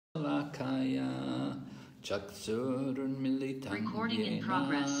Chaksurunmilitam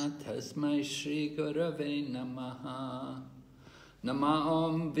yena tasmai Shri Gurave Namaha. Nama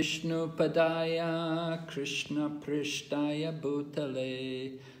Om Vishnu Padaya Krishna Prishtaya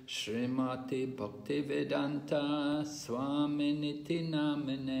Bhutale Srimati Bhakti-vedanta Swami Niti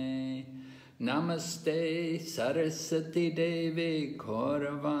Namane. Namaste Saraswati Devi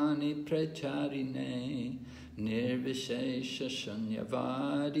Gauravani Pracharine Nirvishesha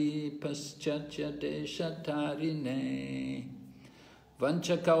Shunyavadi Paschatya Deshatarine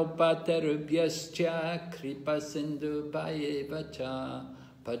Vanchakalpatarubhyascha Kripa Sindhu Bhayevacha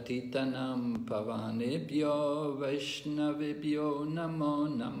Patitanam Pavanebhyo Vaishnavibhyo Namo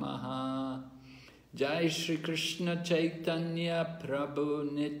Namaha. Jai Shri Krishna Chaitanya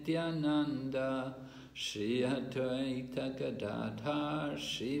Prabhu Nityananda Shri Advaita Gadadhar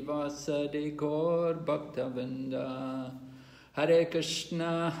Shri Vasadi Gaur Bhaktavinda. Hare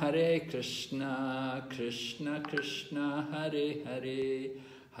Krishna, Krishna Krishna, Hare Hare,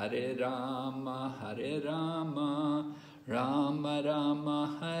 Hare Rama, Rama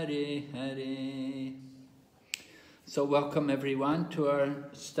Rama, Hare Hare. So welcome everyone to our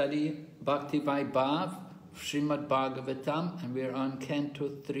study Bhakti-vaibhava, Srimad Bhagavatam, and we're on Canto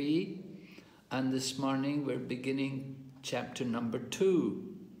 3, and this morning we're beginning chapter number 2.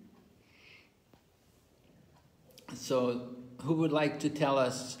 So who would like to tell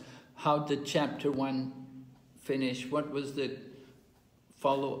us how did chapter 1 finish? What was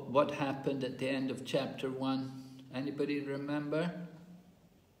what happened at the end of chapter 1? Anybody remember?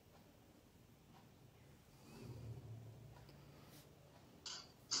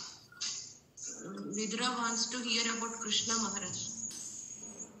 Vidura wants to hear about Krishna Maharaj.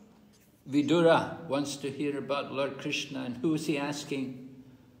 Vidura wants to hear about Lord Krishna, and who is he asking?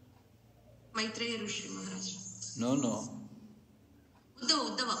 Maitreya Rishi Maharaj. No.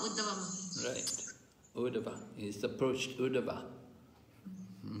 Uddhava. Right. Uddhava. He's approached Uddhava.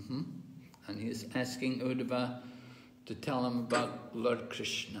 And he's asking Uddhava to tell him about Lord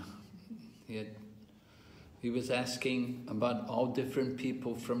Krishna. He was asking about all different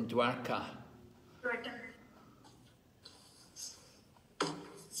people from Dwarka.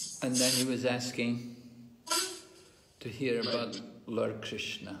 And then he was asking to hear about Lord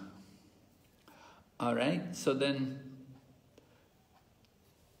Krishna. All right, so then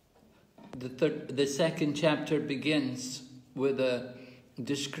the second chapter begins with a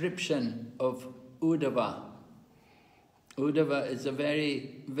description of Uddhava. Uddhava is a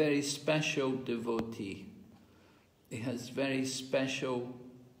very, very special devotee. He has very special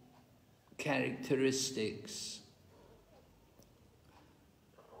characteristics.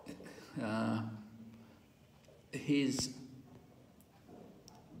 He's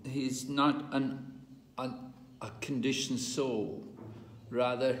not a conditioned soul.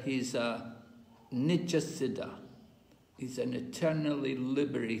 Rather, he's a nitya siddha. He's an eternally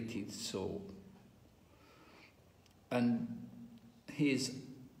liberated soul. And he's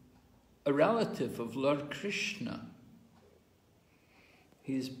a relative of Lord Krishna.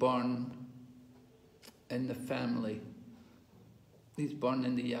 He's born in the family. He's born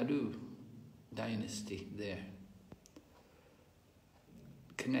in the Yadu dynasty there.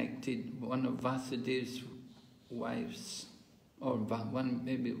 Connected, one of Vasudev's wives, or one,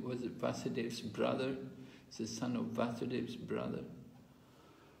 maybe was it Vasudev's brother? He's the son of Vasudev's brother.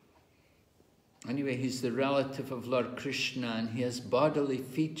 Anyway, he's the relative of Lord Krishna, and he has bodily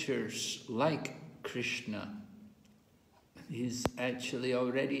features like Krishna. He's actually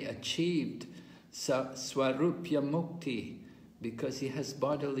already achieved Swarupya Mukti, because he has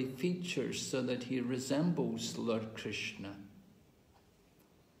bodily features so that he resembles Lord Krishna.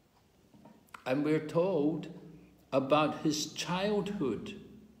 And we're told about his childhood.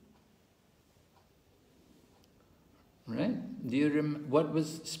 Right? Do you remember what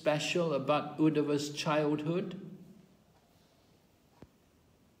was special about Uddhava's childhood?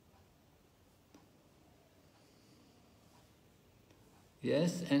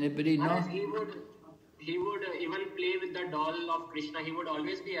 Yes, anybody know? He would even play with the doll of Krishna. He would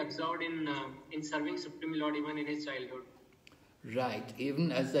always be absorbed in serving Supreme Lord even in his childhood. Right.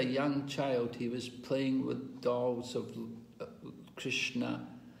 Even as a young child, he was playing with dolls of Krishna.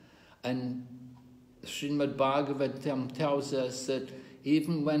 And Srimad Bhagavatam tells us that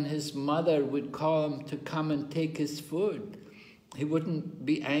even when his mother would call him to come and take his food, he wouldn't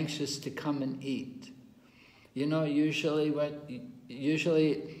be anxious to come and eat. You know, usually,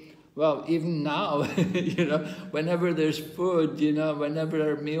 well, even now, you know, whenever there's food, you know, whenever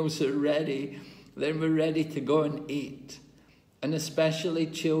our meals are ready, then we're ready to go and eat. And especially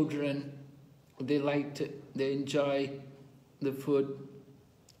children, they enjoy the food.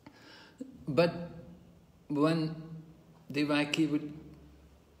 But when Devaki would,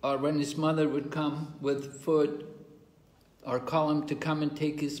 or when his mother would come with food, or call him to come and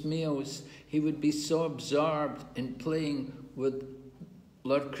take his meals, he would be so absorbed in playing with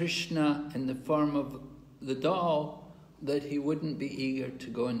Lord Krishna in the form of the doll that he wouldn't be eager to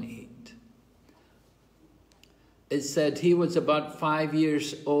go and eat. It said he was about 5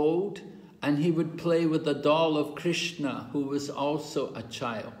 years old and he would play with the doll of Krishna, who was also a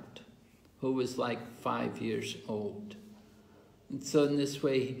child, who was like 5 years old. And so in this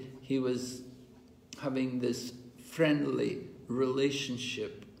way he was having this friendly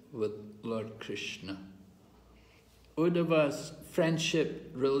relationship with Lord Krishna. Uddhava's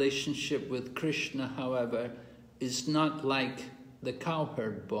friendship relationship with Krishna, however, is not like the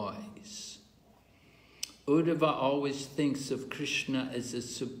cowherd boys. Uddhava always thinks of Krishna as a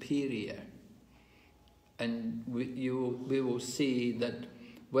superior. And we will see that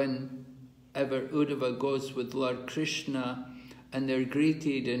whenever Uddhava goes with Lord Krishna and they're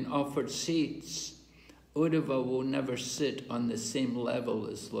greeted and offered seats, Uddhava will never sit on the same level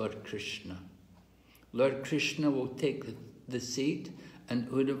as Lord Krishna. Lord Krishna will take the seat and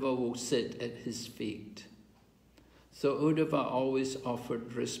Uddhava will sit at his feet. So Uddhava always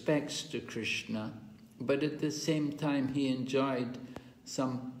offered respects to Krishna, but at the same time he enjoyed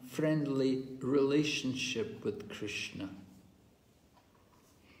some friendly relationship with Krishna.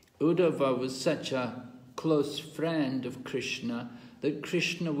 Uddhava was such a close friend of Krishna that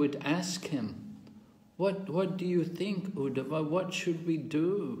Krishna would ask him, What do you think, Uddhava? What should we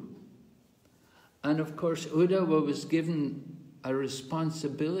do? And of course, Uddhava was given a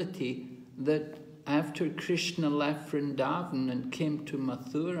responsibility that after Krishna left Vrindavan and came to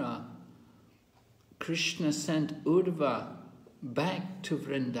Mathura, Krishna sent Uddhava back to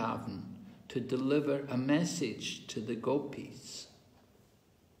Vrindavan to deliver a message to the gopis.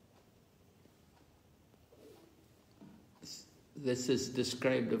 This is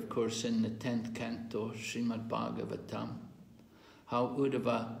described, of course, in the 10th canto, Srimad Bhagavatam, how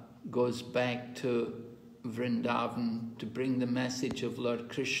Uddhava goes back to Vrindavan to bring the message of Lord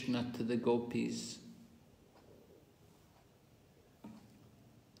Krishna to the gopis.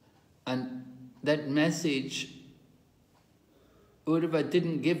 And that message, Uddhava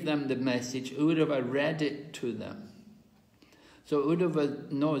didn't give them the message, Uddhava read it to them. So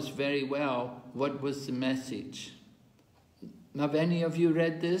Uddhava knows very well what was the message. Have any of you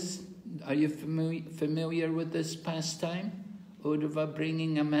read this? Are you familiar with this pastime? Uddhava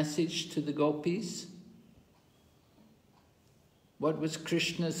bringing a message to the gopis? What was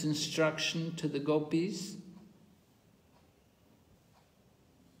Krishna's instruction to the gopis?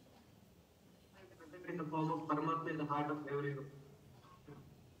 In the form of Paramatma in the heart of every gopis.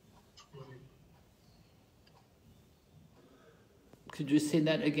 Could you say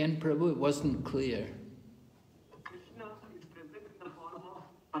that again, Prabhu? It wasn't clear. Krishna is present in the form of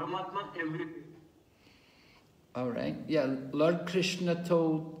Paramatma everywhere. All right. Yeah, Lord Krishna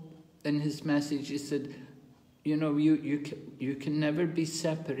told in his message, he said, you know, you can never be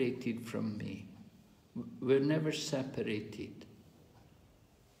separated from me. We're never separated.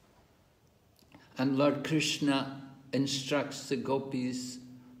 And Lord Krishna instructs the gopis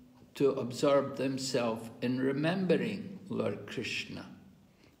to absorb themselves in remembering Lord Krishna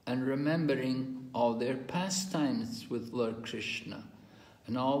and remembering all their pastimes with Lord Krishna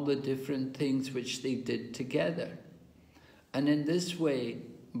and all the different things which they did together. And in this way,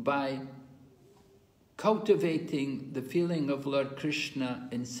 by cultivating the feeling of Lord Krishna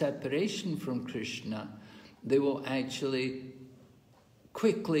in separation from Krishna, they will actually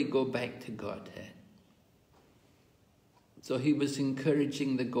quickly go back to Godhead. So he was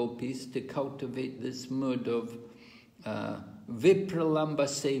encouraging the gopis to cultivate this mood of vipralamba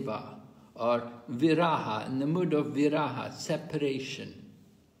seva, or viraha, in the mood of viraha, separation,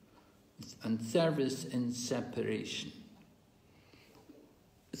 and service in separation.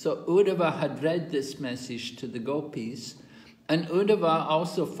 So Uddhava had read this message to the gopis, and Uddhava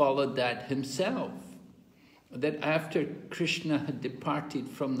also followed that himself. That after Krishna had departed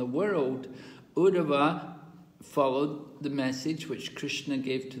from the world, Uddhava followed the message which Krishna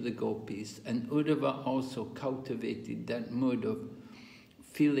gave to the gopis, and Uddhava also cultivated that mood of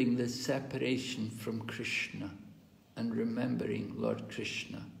feeling the separation from Krishna and remembering Lord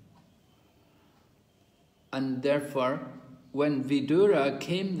Krishna. And therefore, when Vidura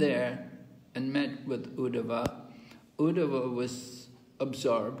came there and met with Uddhava, Uddhava was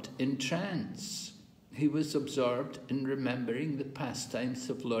absorbed in trance. He was absorbed in remembering the pastimes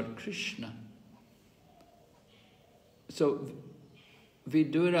of Lord Krishna. So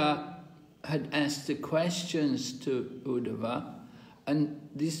Vidura had asked the questions to Uddhava, and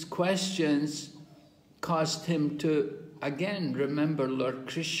these questions caused him to again remember Lord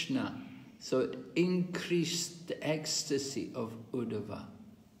Krishna. So it increased the ecstasy of Uddhava.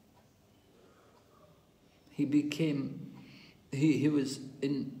 He was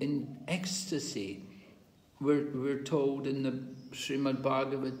in ecstasy. We're told in the Srimad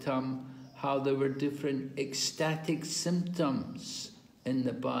Bhagavatam how there were different ecstatic symptoms in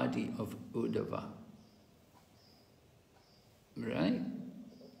the body of Uddhava. Right?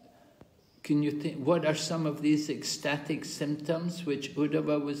 Can you think, what are some of these ecstatic symptoms which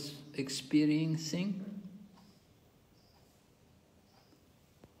Uddhava was experiencing?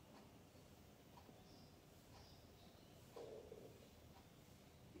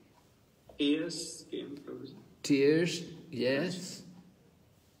 Tears came from his... Tears, yes.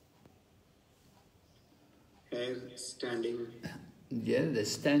 Hair standing. Yeah,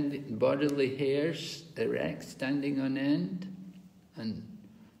 the bodily hairs erect, standing on end, and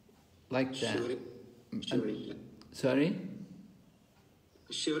like that. Shivering. Sorry?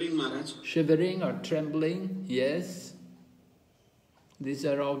 Shivering, Maharaj. Shivering or trembling, yes. These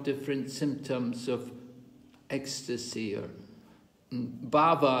are all different symptoms of ecstasy or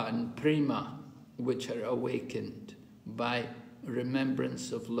bhava and prema, which are awakened by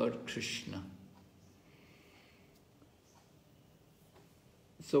remembrance of Lord Krishna.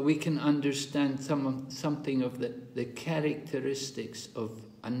 So we can understand something of the characteristics of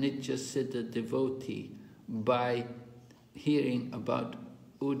a Nitya Siddha devotee by hearing about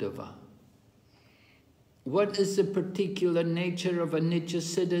Uddhava. What is the particular nature of a Nitya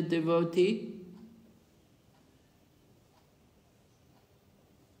Siddha devotee?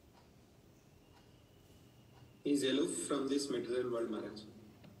 He is aloof from this material world, Maharaj.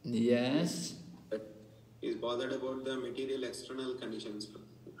 Yes. He is bothered about the material external conditions.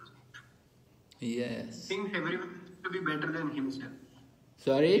 Yes. He thinks everyone to be better than himself.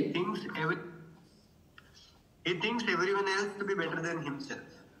 Sorry? He thinks everyone else to be better than himself.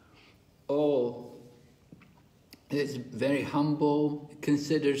 Oh, he's very humble,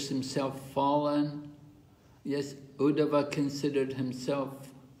 considers himself fallen. Yes, Uddhava considered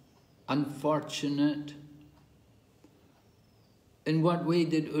himself unfortunate. In what way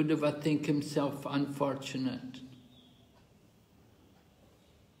did Uddhava think himself unfortunate?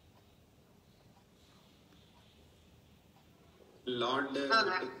 Lord,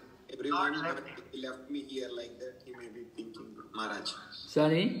 everyone left me here like that, he may be thinking, Maharaj.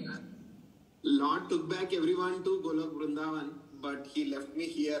 Sorry? Lord took back everyone to Golok Vrindavan, but he left me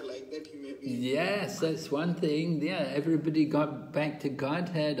here like that, he may be... Yes, that's one thing. Yeah, everybody got back to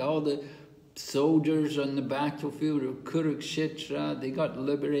Godhead. All the soldiers on the battlefield of Kurukshetra, they got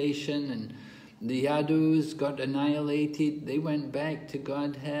liberation, and the Yadus got annihilated. They went back to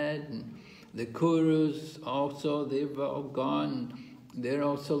Godhead, and the Kurus also, they've all gone. They're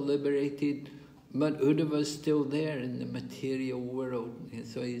also liberated. But Uddhava's still there in the material world.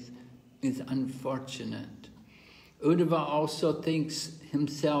 So he's unfortunate. Uddhava also thinks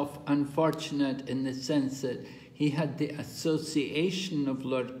himself unfortunate in the sense that he had the association of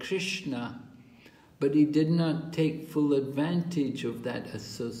Lord Krishna, but he did not take full advantage of that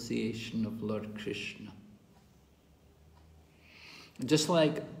association of Lord Krishna. Just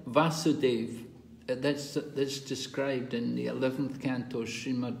like Vasudeva, that's described in the 11th canto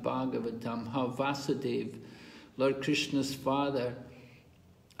Srimad Bhagavatam, how Vasudeva, Lord Krishna's father,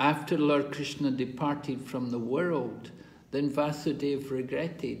 after Lord Krishna departed from the world, then Vasudeva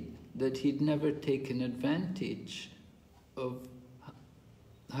regretted that he'd never taken advantage of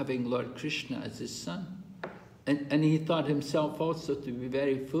having Lord Krishna as his son. And he thought himself also to be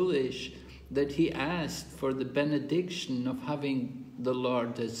very foolish that he asked for the benediction of having the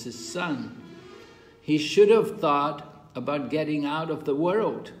Lord as his son. He should have thought about getting out of the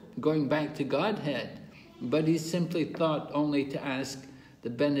world, going back to Godhead, but he simply thought only to ask the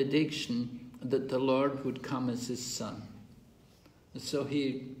benediction that the Lord would come as his son. So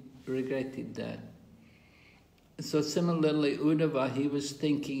he regretted that. So similarly, Uddhava, he was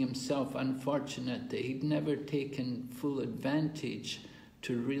thinking himself unfortunate that he'd never taken full advantage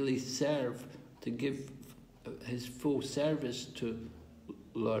to really serve, to give his full service to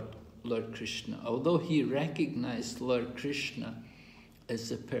Lord Krishna, although he recognized Lord Krishna as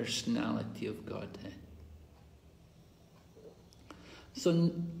the personality of Godhead. So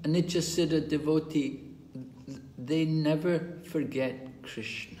a Nitya Siddha devotee, they never forget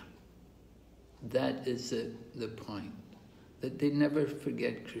Krishna. That is the point, that they never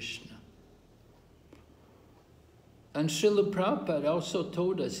forget Krishna. And Srila Prabhupada also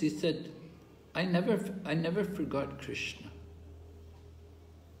told us, he said, I never forgot Krishna.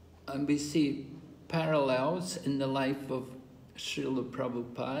 And we see parallels in the life of Srila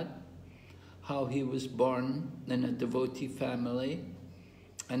Prabhupada, how he was born in a devotee family,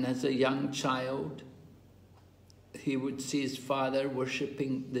 and as a young child he would see his father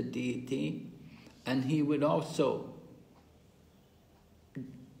worshipping the deity, and he would also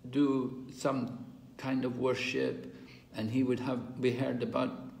do some kind of worship, and he would have, we heard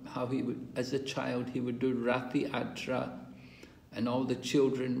about how he would, as a child, he would do Rati Atra, and all the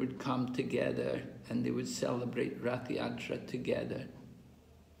children would come together and they would celebrate Rati Atra together.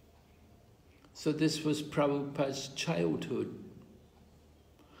 So this was Prabhupada's childhood.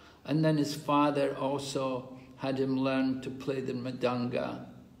 And then his father also had him learn to play the mridanga.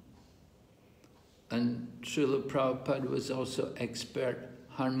 And Srila Prabhupada was also expert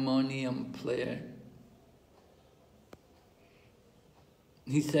harmonium player.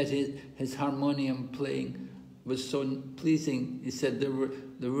 He said his harmonium playing was so pleasing. He said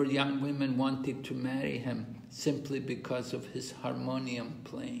there were young women wanting to marry him simply because of his harmonium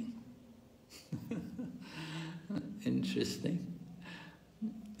playing. Interesting.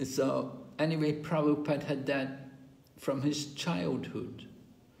 So anyway, Prabhupada had that from his childhood,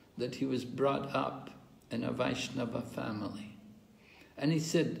 that he was brought up in a Vaishnava family. And he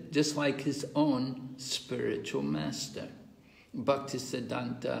said, just like his own spiritual master,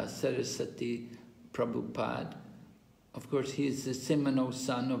 Bhaktisiddhanta Saraswati Prabhupada, of course he is the seminal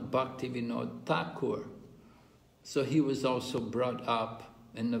son of Bhakti-Vinod Thakur. So he was also brought up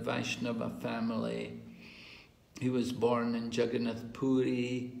in the Vaishnava family. He was born in Jagannath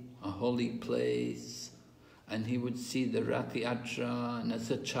Puri, a holy place, and he would see the Rath Yatra, and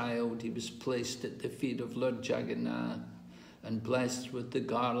as a child he was placed at the feet of Lord Jagannath and blessed with the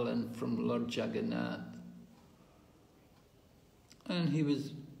garland from Lord Jagannath. And he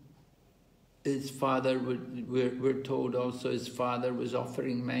was, his father, we're told also his father was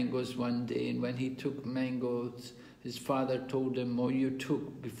offering mangoes one day, and when he took mangoes, his father told him, oh, you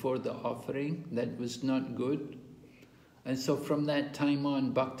took before the offering, that was not good. And so from that time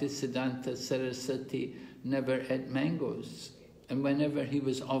on, Bhaktisiddhanta Saraswati never ate mangoes. And whenever he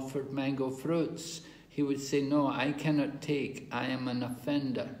was offered mango fruits, he would say, no, I cannot take, I am an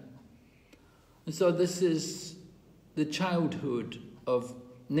offender. And so this is the childhood of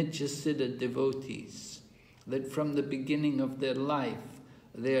Nityasiddha devotees, that from the beginning of their life,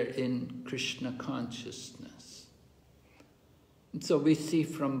 they're in Krishna consciousness. And so we see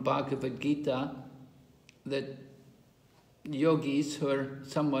from Bhagavad Gita that yogis who are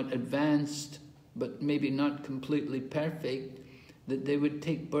somewhat advanced, but maybe not completely perfect, that they would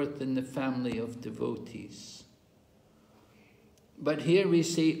take birth in the family of devotees. But here we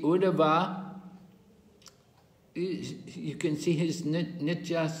see Uddhava, you can see his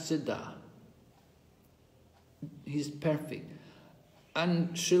Nitya Siddha. He's perfect. And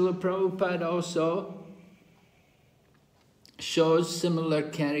Srila Prabhupada also shows similar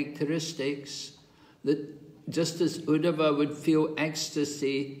characteristics, that just as Uddhava would feel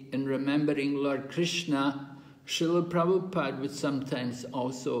ecstasy in remembering Lord Krishna, Srila Prabhupada would sometimes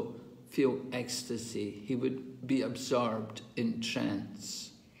also feel ecstasy. He would be absorbed in trance.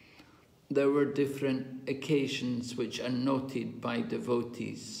 There were different occasions which are noted by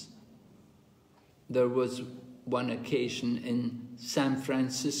devotees. There was one occasion in San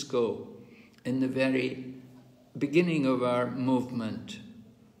Francisco, in the very beginning of our movement,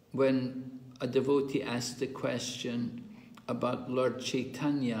 when a devotee asked a question about Lord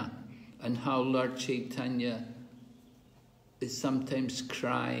Chaitanya and how Lord Chaitanya is sometimes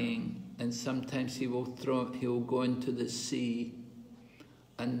crying and sometimes he will go into the sea.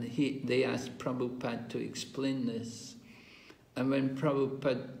 And they asked Prabhupada to explain this. And when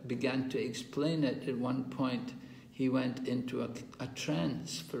Prabhupada began to explain it, at one point he went into a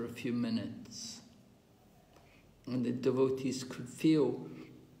trance for a few minutes. And the devotees could feel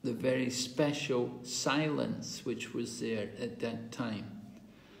the very special silence which was there at that time.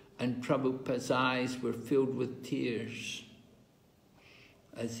 And Prabhupada's eyes were filled with tears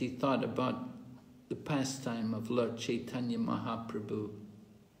as he thought about the pastime of Lord Chaitanya Mahaprabhu.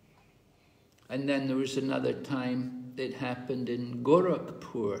 And then there was another time it happened in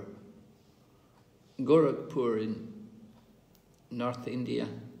Gorakhpur in North India.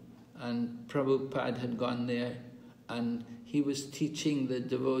 And Prabhupada had gone there, and he was teaching the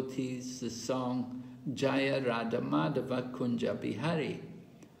devotees the song Jaya Radha Madhava Kunja Bihari.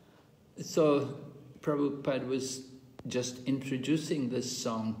 So Prabhupada was just introducing this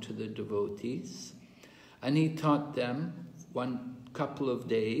song to the devotees, and he taught them one couple of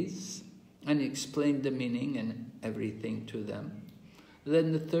days, and he explained the meaning and everything to them.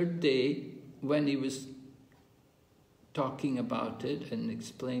 Then the third day, when he was talking about it and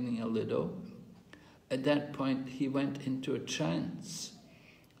explaining a little, at that point he went into a trance,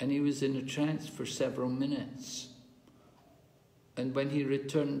 and he was in a trance for several minutes. And when he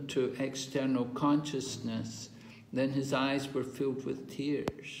returned to external consciousness, then his eyes were filled with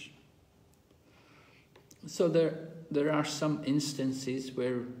tears. So there are some instances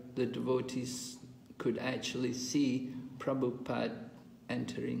where the devotees could actually see Prabhupada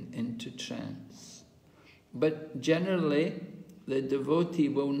entering into trance. But generally, the devotee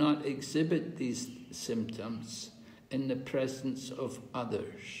will not exhibit these symptoms in the presence of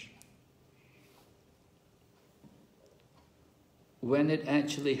others. When it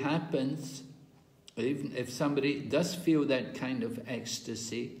actually happens, even if somebody does feel that kind of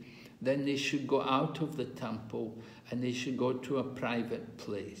ecstasy, then they should go out of the temple and they should go to a private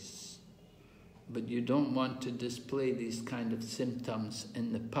place. But you don't want to display these kind of symptoms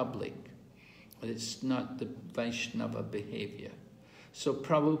in the public. It's not the Vaishnava behavior. So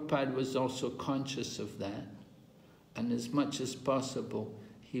Prabhupada was also conscious of that, and as much as possible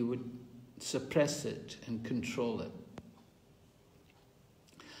he would suppress it and control it.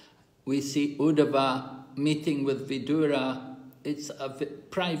 We see Uddhava meeting with Vidura. It's a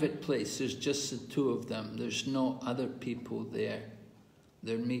private place, there's just the two of them, there's no other people there.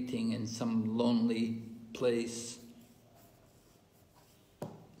 They're meeting in some lonely place.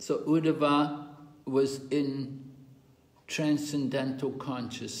 So Uddhava was in transcendental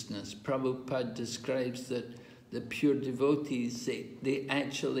consciousness. Prabhupada describes that the pure devotees, they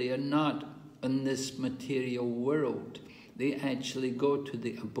actually are not in this material world. They actually go to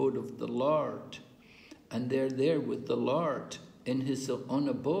the abode of the Lord, and they're there with the Lord in his own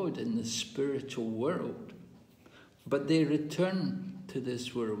abode in the spiritual world. But they return to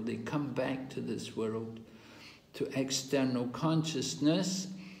this world, they come back to this world, to external consciousness,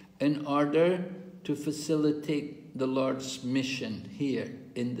 in order to facilitate the Lord's mission here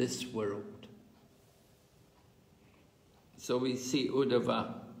in this world. So we see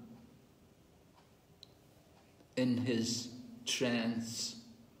Uddhava in his trance,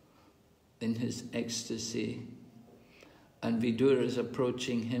 in his ecstasy, and Vidura is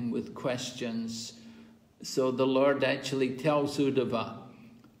approaching him with questions. So the Lord actually tells Uddhava,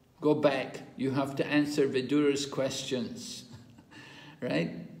 go back, you have to answer Vidura's questions.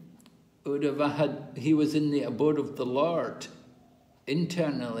 Right? Uddhava he was in the abode of the Lord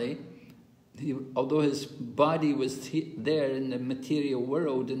internally. Although his body was there in the material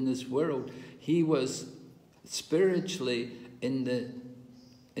world, in this world, he was spiritually in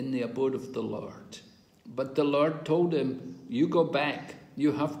the abode of the Lord. But the Lord told him, you go back,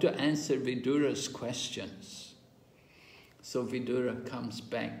 you have to answer Vidura's questions. So Vidura comes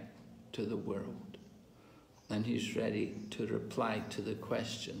back to the world, and he's ready to reply to the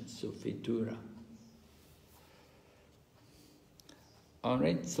questions of Vidura. All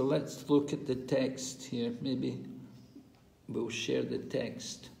right, so let's look at the text here. Maybe we'll share the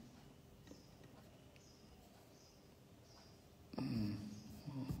text.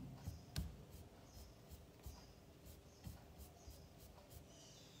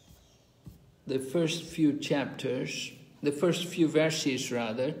 The first few chapters, the first few verses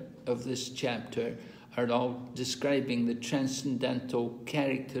rather, of this chapter are all describing the transcendental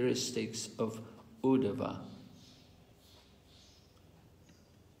characteristics of Uddhava.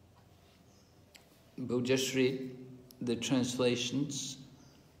 We'll just read the translations.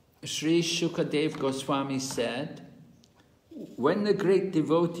 Sri Shukadev Goswami said, when the great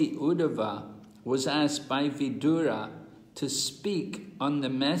devotee Uddhava was asked by Vidura to speak on the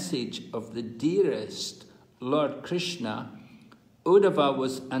message of the dearest Lord Krishna, Uddhava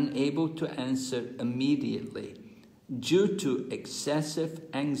was unable to answer immediately due to excessive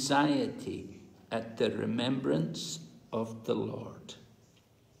anxiety at the remembrance of the Lord.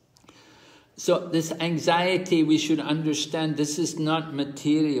 So this anxiety, we should understand, this is not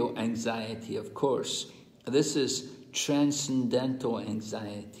material anxiety, of course. This is transcendental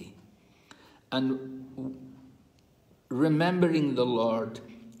anxiety. And remembering the Lord,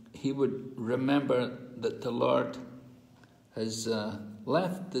 he would remember that the Lord has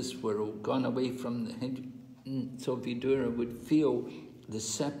left this world, gone away from the... So Vidura would feel the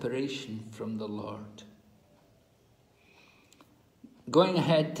separation from the Lord. Going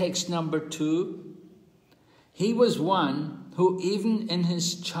ahead, text number 2. He was one who even in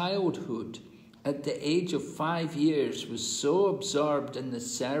his childhood, at the age of 5 years, was so absorbed in the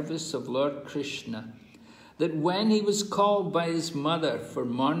service of Lord Krishna that when he was called by his mother for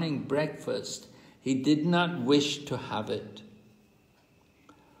morning breakfast, he did not wish to have it.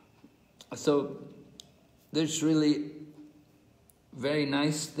 So there's really very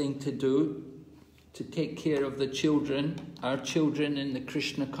nice thing to do, to take care of the children, our children in the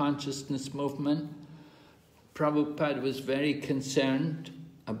Krishna consciousness movement. Prabhupada was very concerned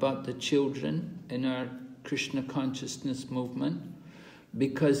about the children in our Krishna consciousness movement,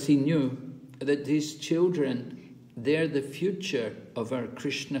 because he knew that these children, they're the future of our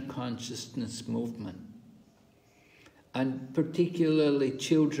Krishna consciousness movement. And particularly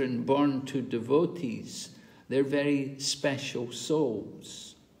children born to devotees, they're very special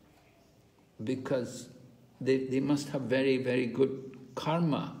souls, because they must have very, very good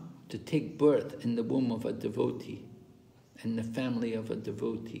karma to take birth in the womb of a devotee, in the family of a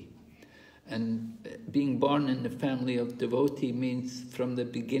devotee. And being born in the family of devotee means from the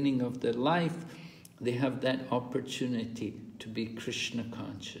beginning of their life, they have that opportunity to be Krishna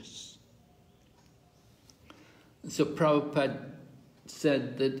conscious. So Prabhupada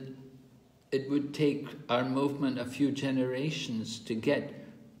said that it would take our movement a few generations to get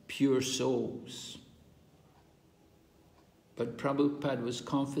pure souls. But Prabhupada was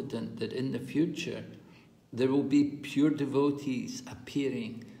confident that in the future there will be pure devotees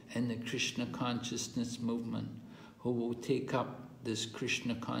appearing in the Krishna consciousness movement who will take up this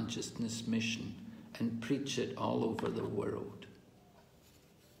Krishna consciousness mission and preach it all over the world.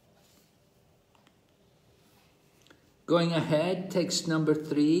 Going ahead, text number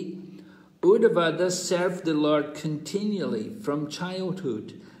 3. Uddhava thus served the Lord continually from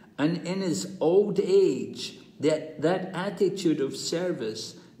childhood, and in his old age that attitude of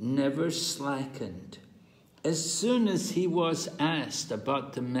service never slackened. As soon as he was asked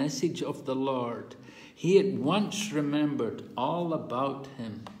about the message of the Lord, he at once remembered all about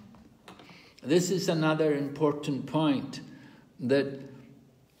him. This is another important point, that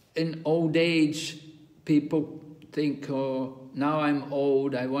in old age, people think, oh, now I'm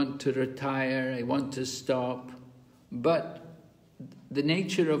old, I want to retire, I want to stop. But the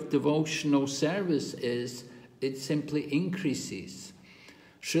nature of devotional service is it simply increases.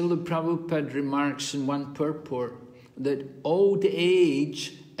 Srila Prabhupada remarks in one purport that old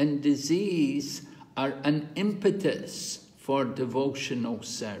age and disease are an impetus for devotional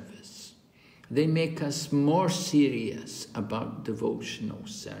service. They make us more serious about devotional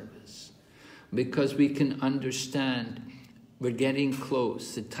service because we can understand we're getting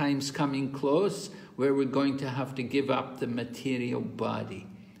close. The time's coming close where we're going to have to give up the material body,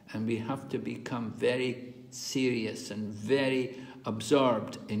 and we have to become very serious and very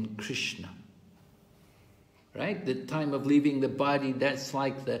absorbed in Krishna. Right? The time of leaving the body, that's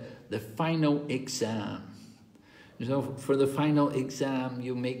like the final exam. So for the final exam,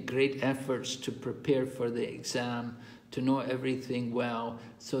 you make great efforts to prepare for the exam, to know everything well,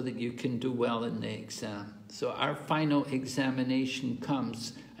 so that you can do well in the exam. So our final examination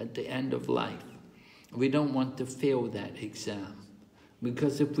comes at the end of life. We don't want to fail that exam.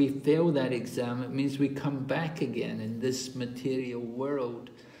 Because if we fail that exam, it means we come back again in this material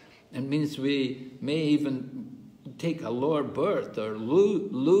world. It means we may even take a lower birth or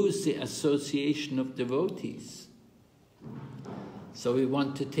lose the association of devotees. So we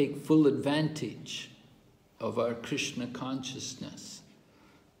want to take full advantage of our Krishna consciousness.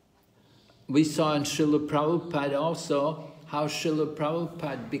 We saw in Srila Prabhupada also how Srila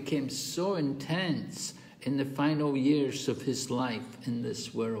Prabhupada became so intense in the final years of his life in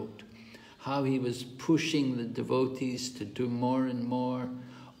this world. How he was pushing the devotees to do more and more,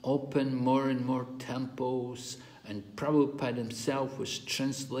 open more and more temples, and Prabhupada himself was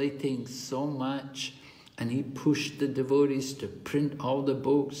translating so much, and he pushed the devotees to print all the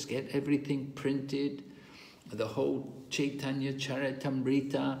books, get everything printed, the whole Chaitanya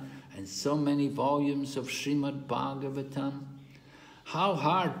Charitamrita, and so many volumes of Srimad Bhagavatam. How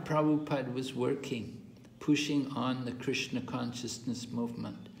hard Prabhupada was working, pushing on the Krishna consciousness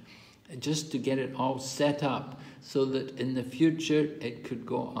movement, just to get it all set up so that in the future it could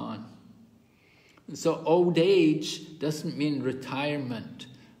go on. So old age doesn't mean retirement,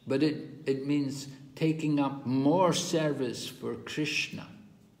 but it means taking up more service for Krishna.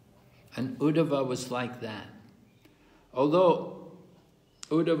 And Uddhava was like that. Although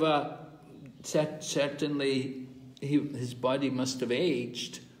Uddhava, certainly his body must have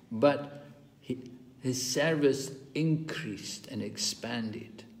aged, but his service increased and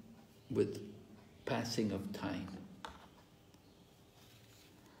expanded with passing of time.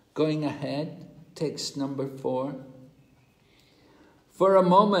 Going ahead, text number 4. For a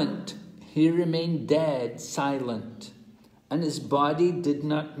moment, he remained dead, silent, and his body did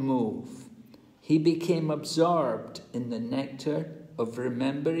not move. He became absorbed in the nectar of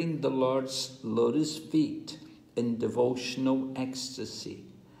remembering the Lord's lotus feet in devotional ecstasy,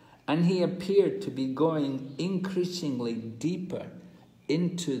 and he appeared to be going increasingly deeper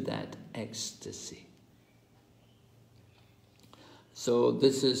into that ecstasy. So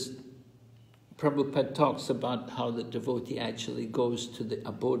this is Prabhupada talks about how the devotee actually goes to the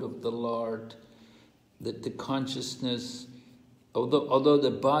abode of the Lord, that the consciousness, although the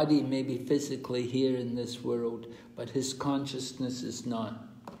body may be physically here in this world, but his consciousness is not.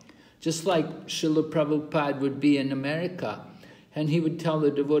 Just like Srila Prabhupada would be in America, and he would tell the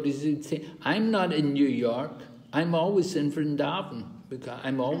devotees, he'd say, I'm not in New York, I'm always in Vrindavan, because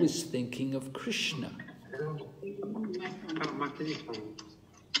I'm always thinking of Krishna.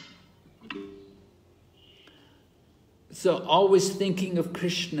 So always thinking of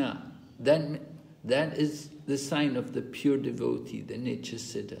Krishna, that is the sign of the pure devotee, the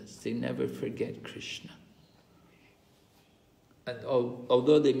Nityasiddhas. They never forget Krishna. And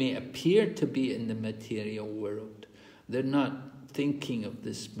although they may appear to be in the material world, they're not thinking of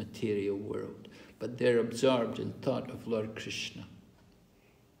this material world, but they're absorbed in thought of Lord Krishna.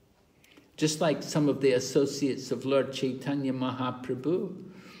 Just like some of the associates of Lord Chaitanya Mahaprabhu,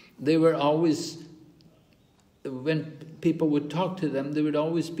 they were always, when people would talk to them, they would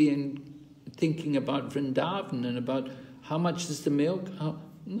always be thinking about Vrindavan and about how much is the milk.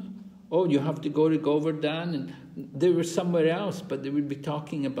 Oh, you have to go to Govardhan, and they were somewhere else, but they would be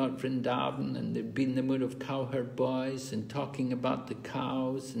talking about Vrindavan, and they'd be in the mood of cowherd boys and talking about the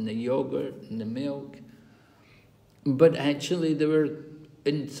cows and the yogurt and the milk. But actually they were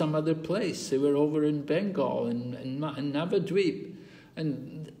in some other place. They were over in Bengal, in Navadvip.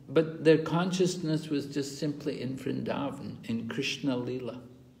 But their consciousness was just simply in Vrindavan, in Krishna Lila.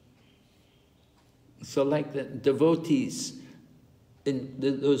 So like the devotees,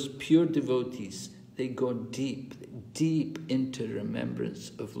 those pure devotees, they go deep, deep into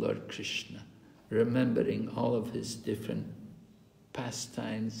remembrance of Lord Krishna, remembering all of his different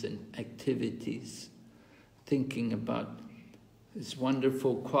pastimes and activities, thinking about his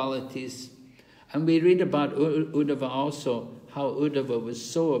wonderful qualities. And we read about Uddhava also, how Uddhava was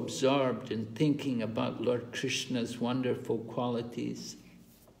so absorbed in thinking about Lord Krishna's wonderful qualities,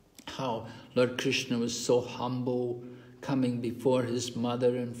 how Lord Krishna was so humble, coming before his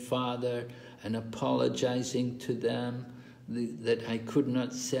mother and father and apologizing to them that I could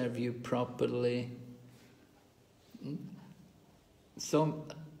not serve you properly. So,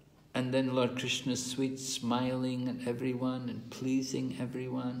 and then Lord Krishna's sweet smiling at everyone and pleasing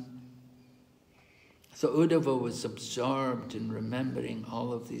everyone. So Uddhava was absorbed in remembering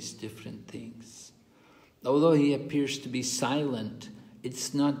all of these different things. Although he appears to be silent,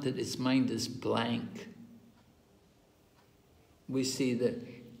 it's not that his mind is blank. We see that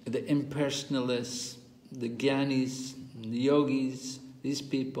the impersonalists, the jnanis, the yogis, these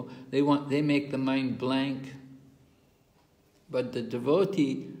people, they make the mind blank. But the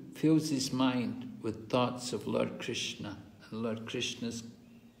devotee fills his mind with thoughts of Lord Krishna and Lord Krishna's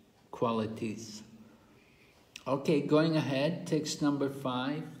qualities. Okay, going ahead, text number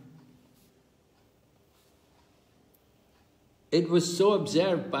 5. It was so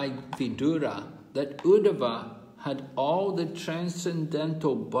observed by Vidura that Uddhava had all the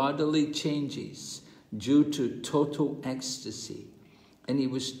transcendental bodily changes due to total ecstasy, and he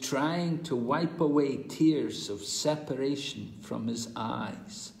was trying to wipe away tears of separation from his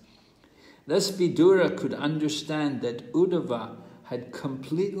eyes. Thus Vidura could understand that Uddhava had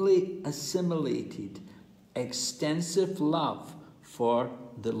completely assimilated extensive love for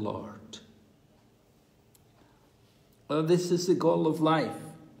the Lord. Well, this is the goal of life,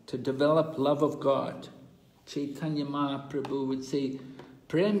 to develop love of God. Chaitanya Mahaprabhu would say,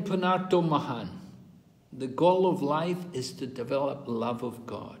 Prem Panarto Mahan. The goal of life is to develop love of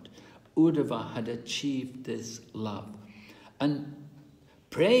God. Uddhava had achieved this love. And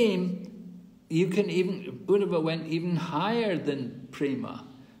Prem, Uddhava went even higher than Prema.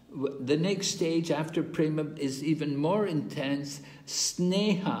 The next stage after Prema is even more intense,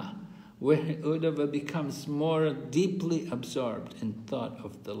 Sneha, where Uddhava becomes more deeply absorbed in thought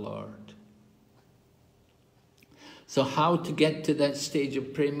of the Lord. So how to get to that stage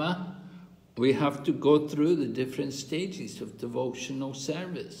of Prema? We have to go through the different stages of devotional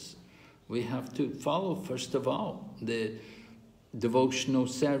service. We have to follow, first of all, the devotional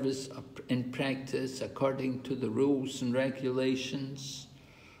service in practice according to the rules and regulations,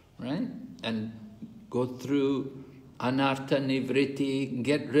 right? And go through anartha nivriti,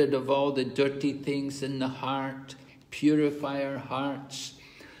 get rid of all the dirty things in the heart, purify our hearts,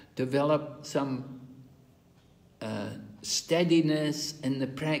 develop some steadiness in the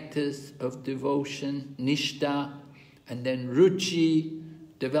practice of devotion, nishtha, and then ruchi,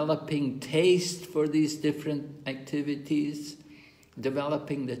 developing taste for these different activities,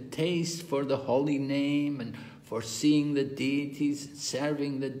 developing the taste for the holy name and for seeing the deities,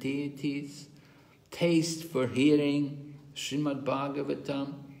 serving the deities, taste for hearing Srimad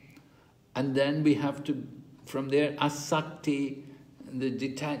Bhagavatam, And then we have to, from there, asakti, the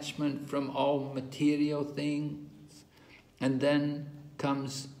detachment from all material things. And then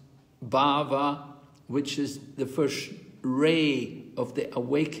comes bhava, which is the first ray of the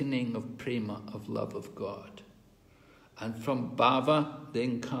awakening of prema, of love of God. And from bhava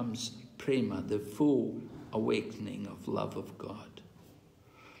then comes prema, the full awakening of love of God.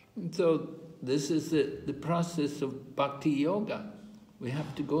 And so this is the process of bhakti yoga. We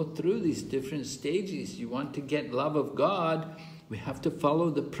have to go through these different stages. You want to get love of God, we have to follow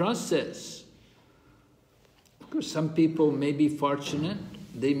the process. Of course, some people may be fortunate.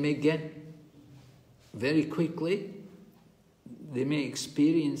 They may get very quickly. They may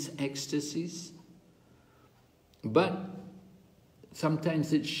experience ecstasies. But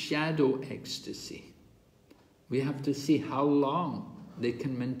sometimes it's shadow ecstasy. We have to see how long they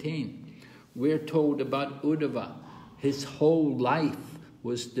can maintain. We're told about Uddhava. His whole life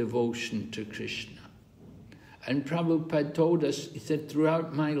was devotion to Krishna. And Prabhupada told us, he said,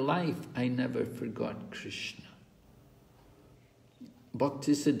 throughout my life, I never forgot Krishna.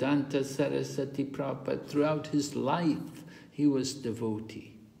 Bhaktisiddhanta Saraswati Prabhupada, throughout his life, he was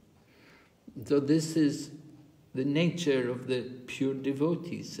devotee. So this is the nature of the pure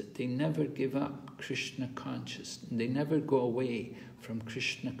devotees, that they never give up Krishna consciousness. They never go away from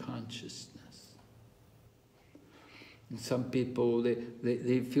Krishna consciousness. And some people,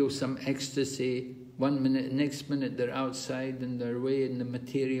 they feel some ecstasy. 1 minute, next minute they're outside and they're away in the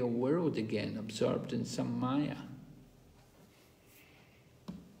material world again, absorbed in some maya.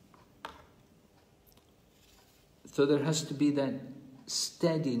 So there has to be that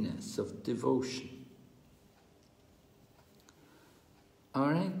steadiness of devotion. All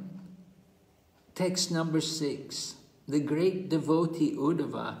right? Text number 6. The great devotee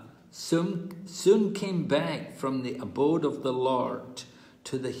Uddhava soon came back from the abode of the Lord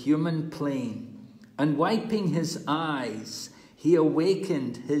to the human plane, and wiping his eyes, he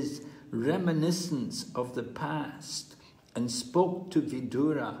awakened his reminiscence of the past and spoke to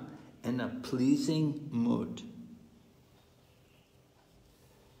Vidura in a pleasing mood.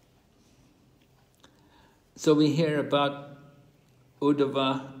 So we hear about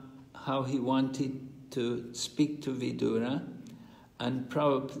Uddhava, how he wanted to speak to Vidura, and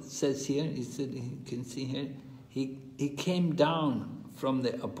Prabhupada says here, he said, you can see here, he came down from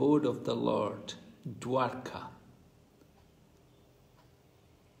the abode of the Lord, Dwarka,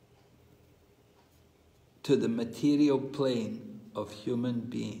 to the material plane of human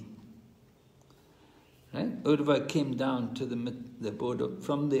being. Right? Uddhava came down to the abode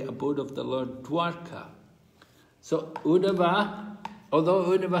from the abode of the Lord, Dwarka. So Uddhava, although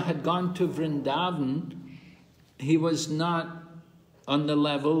Uddhava had gone to Vrindavan, he was not on the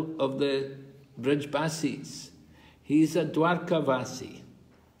level of the Brajbasis. He's a Dwarkavasi.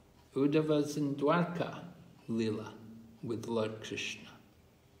 Uddhava's in Dwarka Lila with Lord Krishna.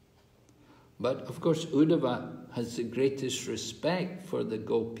 But of course Uddhava has the greatest respect for the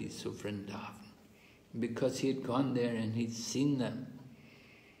gopis of Vrindavan, because he had gone there and he'd seen them.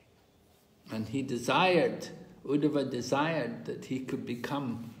 And he desired, Uddhava desired that he could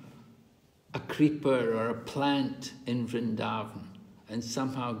become a creeper or a plant in Vrindavan and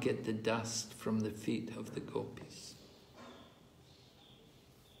somehow get the dust from the feet of the gopis.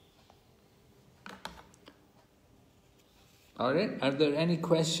 All right, are there any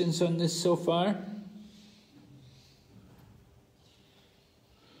questions on this so far?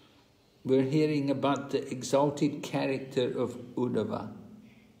 We're hearing about the exalted character of Uddhava.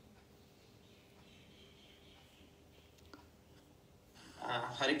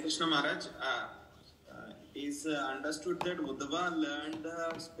 Hare Krishna Maharaj, is understood that Uddhava learned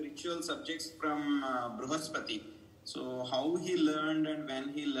spiritual subjects from Brihaspati. So how he learned and when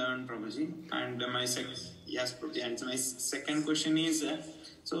he learned, Prabhuji? And my second, yes, Prabhuji. And my second question is,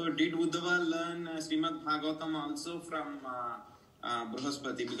 so did Uddhava learn Srimad Bhagavatam also from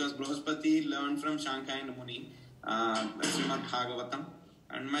Brihaspati? Because Brihaspati learned from Shankayana Muni, Srimad Bhagavatam.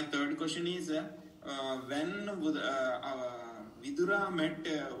 And my third question is, when Vidura met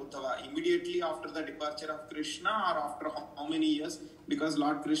Uddhava, immediately after the departure of Krishna or after how many years? Because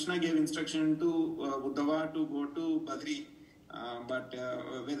Lord Krishna gave instruction to Uddhava to go to Badri, but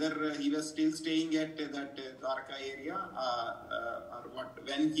whether he was still staying at that Dwarka area or what,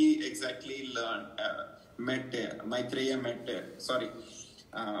 when he exactly learned, met, Maitreya met,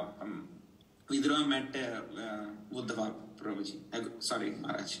 Vidura met Uddhava, Prabhuji. Sorry,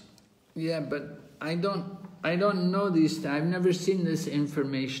 Maharaj. Yeah, but I don't know these. I've never seen this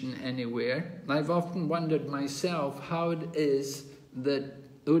information anywhere. I've often wondered myself how it is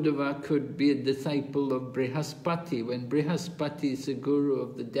that Uddhava could be a disciple of Brihaspati, when Brihaspati is the guru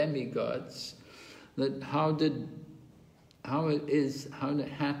of the demigods, that how it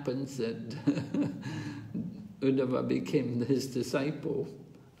happens that Uddhava became his disciple.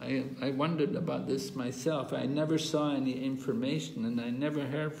 I wondered about this myself. I never saw any information and I never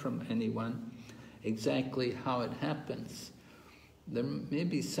heard from anyone exactly how it happens. There may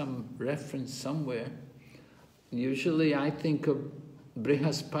be some reference somewhere. Usually I think of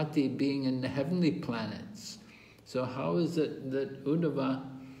Brihaspati being in the heavenly planets. So how is it that Uddhava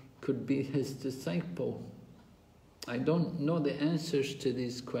could be his disciple? I don't know the answers to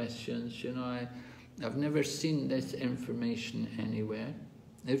these questions. You know, I've never seen this information anywhere.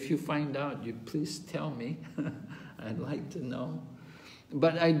 If you find out, you please tell me. I'd like to know.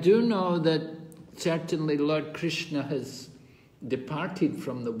 But I do know that certainly Lord Krishna has departed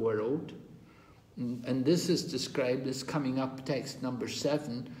from the world. And this is described as coming up, text number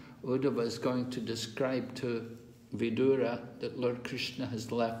 7. Uddhava is going to describe to Vidura that Lord Krishna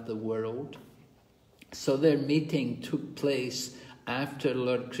has left the world. So their meeting took place after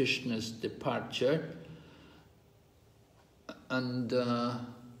Lord Krishna's departure. And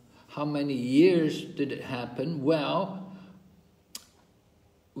how many years did it happen? Well,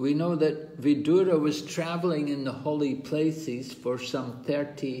 we know that Vidura was traveling in the holy places for some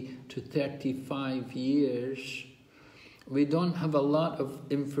 30 to 35 years. We don't have a lot of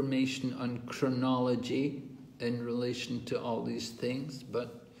information on chronology in relation to all these things,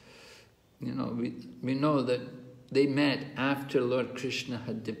 but you know, we know that they met after Lord Krishna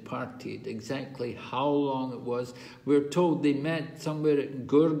had departed. Exactly how long it was, we're told they met somewhere at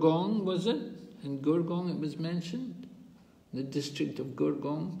Gurgaon, was it? In Gurgaon it was mentioned, the district of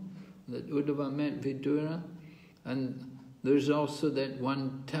Gurgaon, that Uddhava met Vidura. And there's also that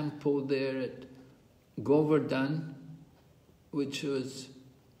one temple there at Govardhan, which was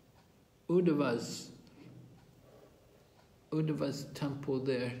Uddhava's temple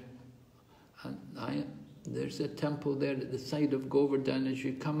there. And there's a temple there at the side of Govardhan. As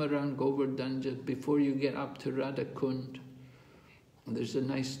you come around Govardhan, just before you get up to Radhakund, there's a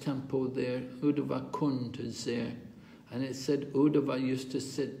nice temple there. Uddhava Kund is there. And it said Uddhava used to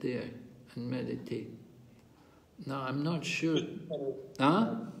sit there and meditate. Now, I'm not sure.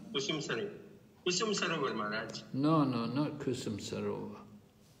 Huh? Kusum Sarovar, Maharaj. No, not Kusum Sarovar.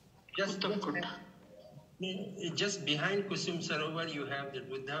 Just behind Kusum Sarovar, you have the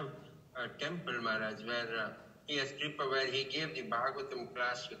Buddha temple, Maharaj, where he has Kripa, where he gave the Bhagavatam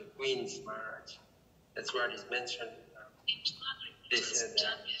class to the queens, Maharaj. That's what is mentioned. They said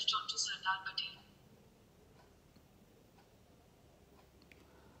that.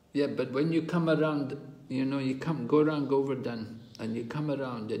 Yeah, but when you come around, you know, go around Govardhan and you come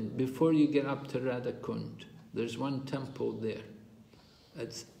around, and before you get up to Radhakund, there's one temple there.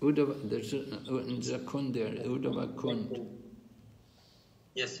 It's Uddhava, there's a Kund there, Uddhava Kund.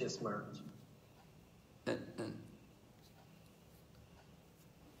 Yes, Maharaj.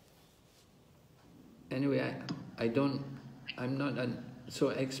 Anyway, I'm not so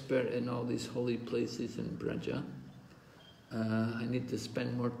expert in all these holy places in Braja. I need to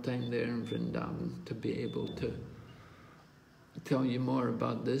spend more time there in Vrindavan to be able to tell you more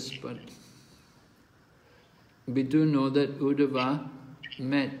about this, but we do know that Uddhava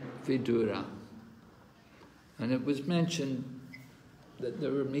met Vidura. And it was mentioned that they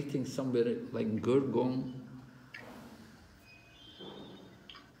were meeting somewhere like Gurgaon.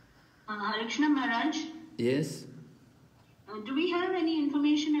 Hare Krishna Maharaj? Yes? Do we have any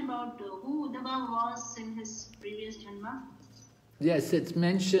information about who Uddhava was in his previous janma? Yes, it's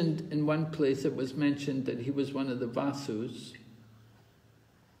mentioned in one place, it was mentioned that he was one of the Vasus.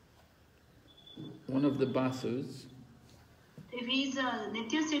 One of the Vasus. If he's a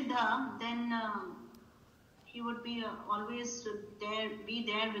Nitya Siddha, then he would be always be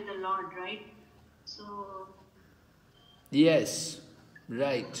there with the Lord, right? So... Yes,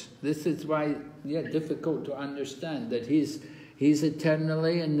 right. This is why, difficult to understand that he's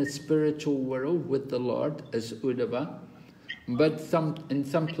eternally in the spiritual world with the Lord as Uddhava. But in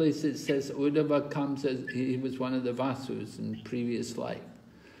some places it says Uddhava comes as he was one of the Vasus in previous life.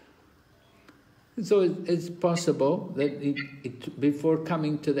 So it's possible that before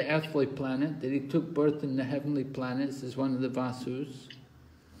coming to the earthly planet, that he took birth in the heavenly planets as one of the Vasus.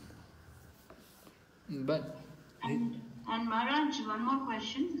 But and Maharaj, one more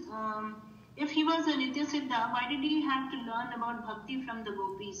question. If he was a Nitya Siddha, why did he have to learn about Bhakti from the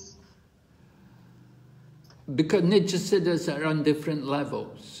gopis? Because Nitya Siddhas are on different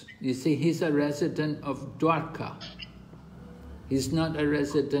levels. You see, he's a resident of Dwarka. He's not a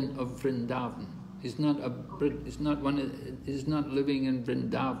resident of Vrindavan. He's not living in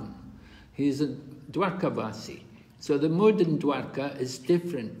Vrindavan. He's a Dwarkavasi. So the mood in Dwarka is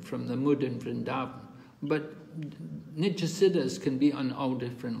different from the mood in Vrindavan. But Nitya-siddhas can be on all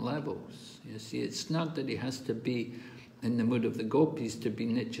different levels. You see, it's not that he has to be in the mood of the gopis to be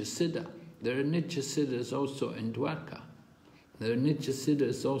Nitya-siddha. There are Nitya-siddhas also in Dwarka. There are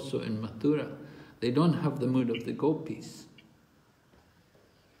Nitya-siddhas also in Mathura. They don't have the mood of the gopis.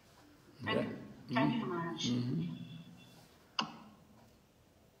 Thank you, Maharaj.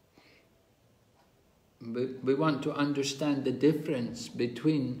 We want to understand the difference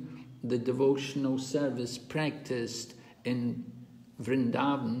between the devotional service practiced in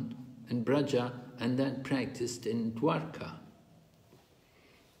Vrindavan, in Braja, and that practiced in Dwarka.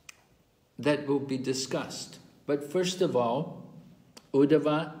 That will be discussed. But first of all,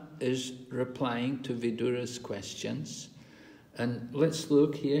 Uddhava is replying to Vidura's questions. And let's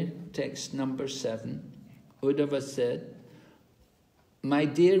look here, text number 7. Uddhava said, "My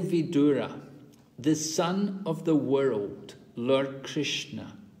dear Vidura, the Son of the world, Lord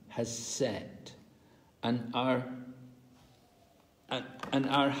Krishna, has said, and our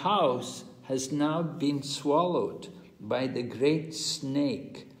house has now been swallowed by the great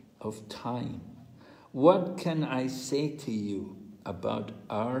snake of time. What can I say to you about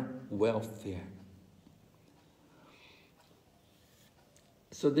our welfare?"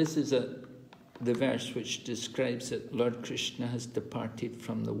 So this is the verse which describes that Lord Krishna has departed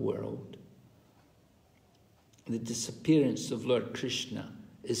from the world. The disappearance of Lord Krishna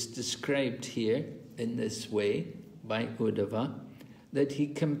is described here in this way by Uddhava, that he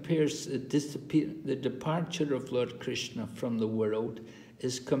compares the departure of Lord Krishna from the world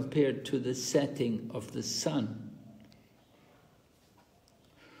is compared to the setting of the sun.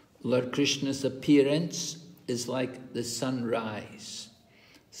 Lord Krishna's appearance is like the sunrise.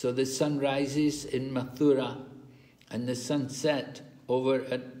 So the sun rises in Mathura and the sun set over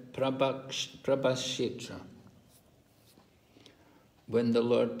at Prabhashetra when the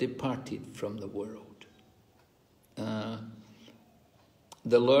Lord departed from the world.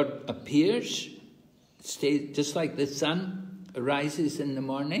 The Lord appears, stays just like the sun rises in the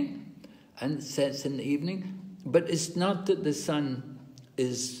morning and sets in the evening, but it's not that the sun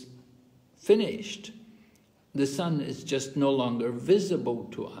is finished. The sun is just no longer visible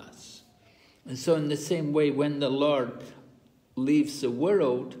to us. And so in the same way, when the Lord leaves the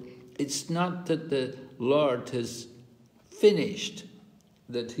world, it's not that the Lord has finished,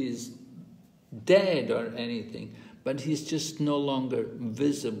 that he's dead or anything, but he's just no longer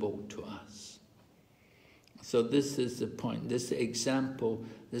visible to us. So this is the point, this example,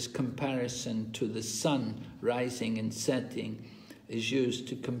 this comparison to the sun rising and setting is used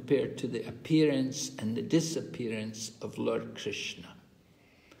to compare to the appearance and the disappearance of Lord Krishna.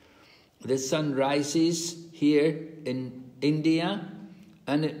 The sun rises here in India,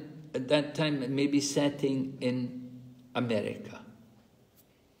 and at that time it may be setting in America.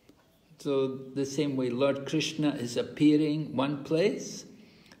 So the same way Lord Krishna is appearing one place,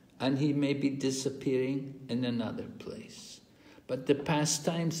 and he may be disappearing in another place. But the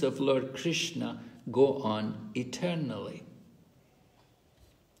pastimes of Lord Krishna go on eternally.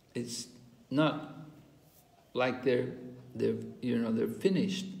 It's not like they're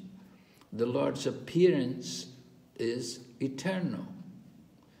finished. The Lord's appearance is eternal.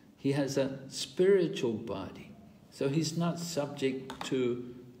 He has a spiritual body, so he's not subject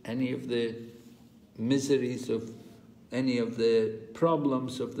to any of the miseries of any of the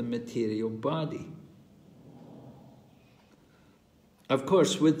problems of the material body. Of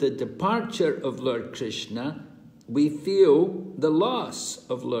course, with the departure of Lord Krishna, we feel the loss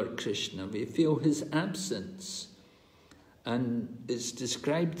of Lord Krishna. We feel his absence. And it's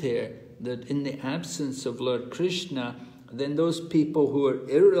described here that in the absence of Lord Krishna, then those people who are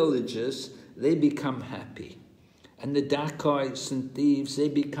irreligious, they become happy. And the dacoits and thieves, they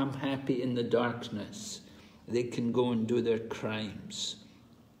become happy in the darkness. They can go and do their crimes.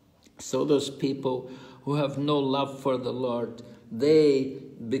 So those people who have no love for the Lord, they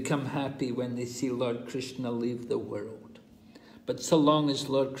become happy when they see Lord Krishna leave the world. But so long as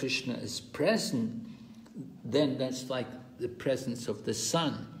Lord Krishna is present, then that's like the presence of the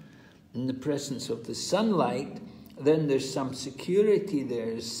sun. In the presence of the sunlight, then there's some security,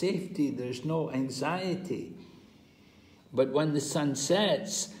 there's safety, there's no anxiety. But when the sun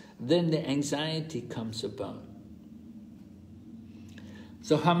sets, then the anxiety comes about.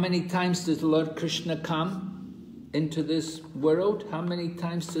 So how many times does Lord Krishna come into this world? How many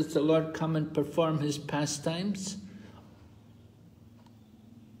times does the Lord come and perform his pastimes?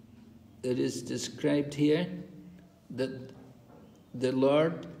 It is described here that the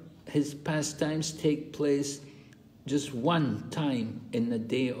Lord his pastimes take place just one time in the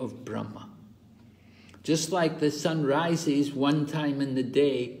day of Brahma. Just like the sun rises one time in the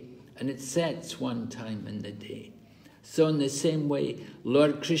day and it sets one time in the day. So in the same way,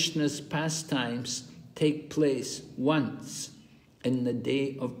 Lord Krishna's pastimes take place once in the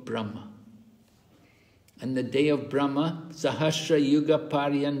day of Brahma. And the day of Brahma, Sahasra Yuga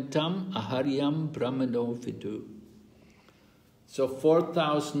Paryantam Aharyam Brahmano Vidu. So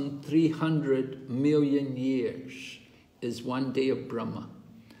 4,300 million years is one day of Brahma.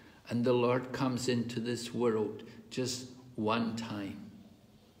 And the Lord comes into this world just one time.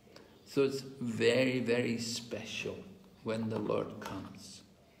 So it's very, very special when the Lord comes.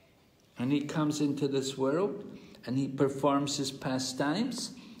 And he comes into this world and he performs his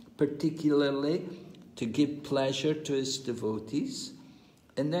pastimes, particularly to give pleasure to his devotees,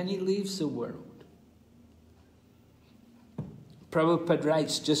 and then he leaves the world. Prabhupada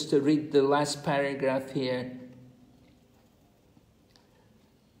writes, just to read the last paragraph here,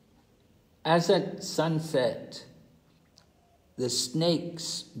 as at sunset, the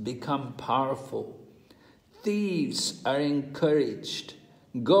snakes become powerful, thieves are encouraged,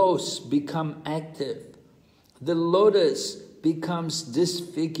 ghosts become active, the lotus becomes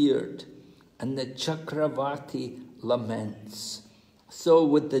disfigured, and the Chakravarti laments. So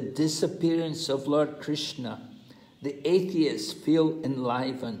with the disappearance of Lord Krishna, the atheists feel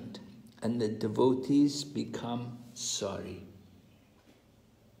enlivened and the devotees become sorry.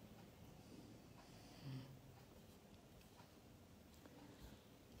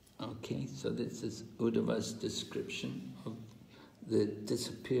 Okay, so this is Uddhava's description of the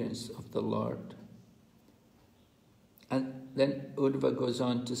disappearance of the Lord. And then Uddhava goes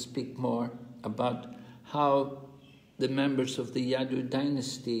on to speak more about how the members of the Yadu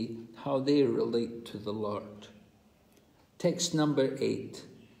dynasty, how they relate to the Lord. Text number 8.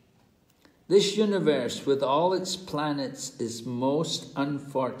 This universe with all its planets is most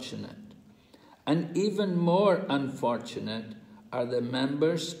unfortunate, and even more unfortunate are the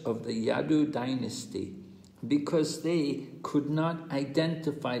members of the Yadu dynasty, because they could not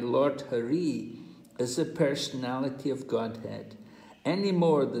identify Lord Hari as the personality of Godhead, any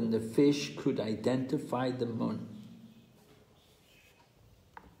more than the fish could identify the moon.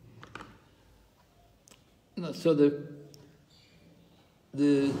 So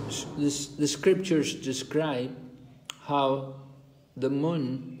the scriptures describe how the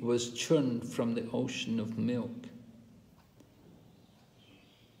moon was churned from the ocean of milk.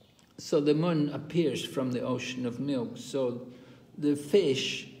 So the moon appears from the ocean of milk. So the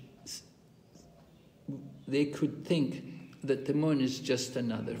fish, they could think that the moon is just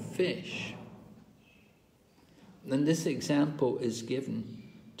another fish. And this example is given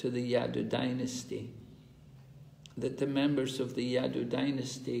to the Yadu dynasty, that the members of the Yadu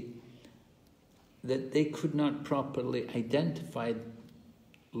dynasty, that they could not properly identify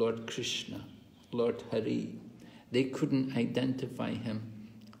Lord Krishna, Lord Hari. They couldn't identify him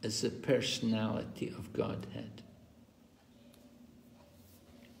as the personality of Godhead.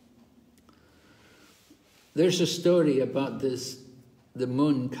 There's a story about this, the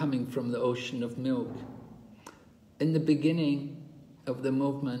moon coming from the ocean of milk. In the beginning of the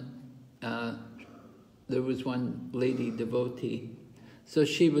movement, there was one lady devotee. So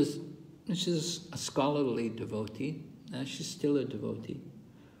she's a scholarly devotee. She's still a devotee.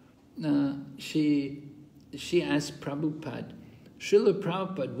 She asked Prabhupada, Srila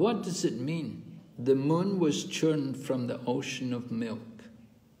Prabhupada, what does it mean? The moon was churned from the ocean of milk.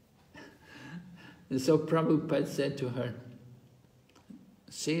 And so Prabhupada said to her,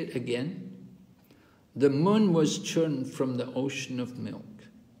 say it again. The moon was churned from the ocean of milk.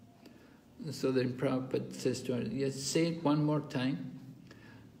 And so then Prabhupada says to her, yes, say it one more time.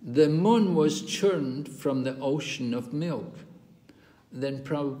 The moon was churned from the ocean of milk. Then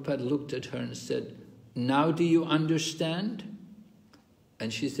Prabhupada looked at her and said, now do you understand?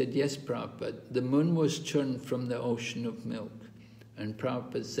 And she said, yes, Prabhupada, the moon was churned from the ocean of milk. And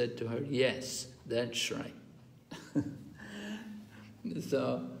Prabhupada said to her, yes, that's right.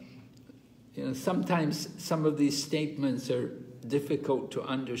 So, sometimes some of these statements are difficult to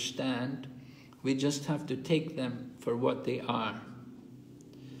understand. We just have to take them for what they are.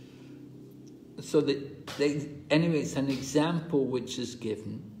 So anyway, it's an example which is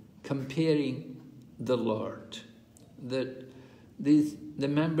given, comparing the Lord. That the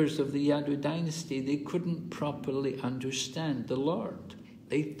members of the Yadu dynasty, they couldn't properly understand the Lord.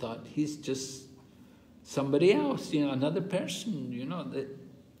 They thought he's just somebody else, another person,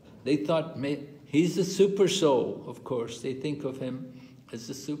 They thought he's the super soul, of course. They think of him as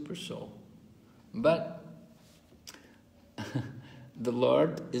the super soul. But the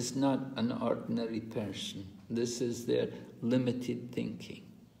Lord is not an ordinary person. This is their limited thinking.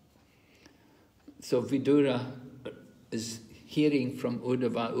 So Vidura is hearing from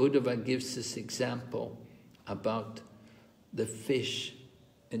Uddhava. Uddhava gives this example about the fish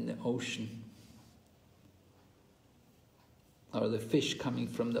in the ocean, or the fish coming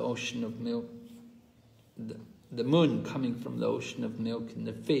from the ocean of milk, the moon coming from the ocean of milk, and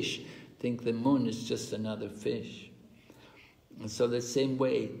the fish think the moon is just another fish. And so the same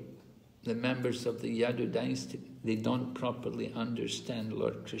way, the members of the Yadu dynasty, they don't properly understand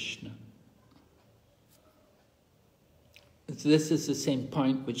Lord Krishna. So this is the same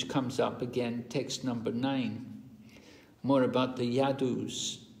point which comes up again, text number 9, more about the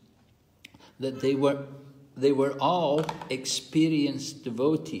Yadus, that they were all experienced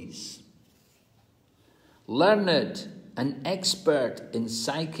devotees, learned and expert in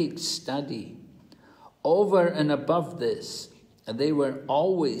psychic study. Over and above this, they were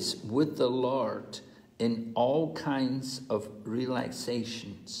always with the Lord in all kinds of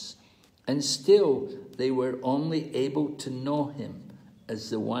relaxations, and still they were only able to know him as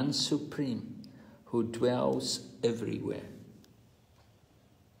the one supreme who dwells everywhere.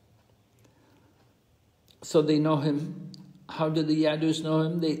 So they know him. How do the Yadus know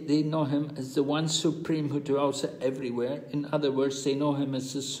him? They know him as the one supreme who dwells everywhere. In other words, they know him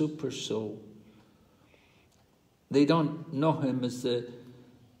as the super soul. They don't know him as the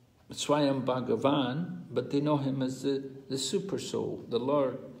Swayam Bhagavan, but they know him as the super soul, the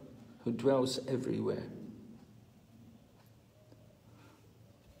Lord who dwells everywhere.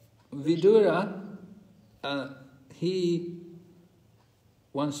 Vidura, he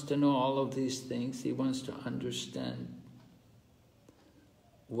wants to know all of these things. He wants to understand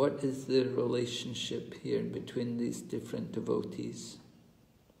what is the relationship here between these different devotees.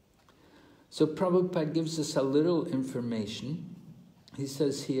 So Prabhupada gives us a little information. He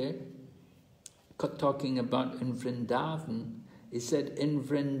says here, talking about in Vrindavan, he said, in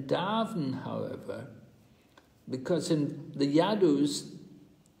Vrindavan, however, because in the Yadus,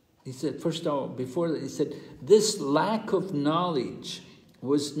 he said, first of all, before that, he said, this lack of knowledge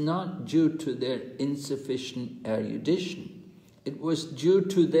was not due to their insufficient erudition. It was due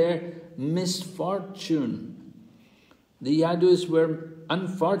to their misfortune. The Yadus were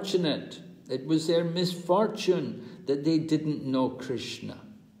unfortunate. It was their misfortune that they didn't know Krishna.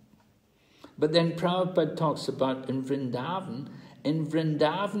 But then Prabhupada talks about in Vrindavan. In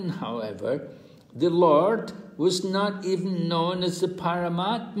Vrindavan, however, the Lord was not even known as the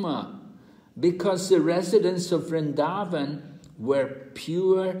Paramatma, because the residents of Vrindavan were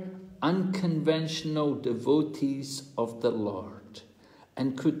pure, unconventional devotees of the Lord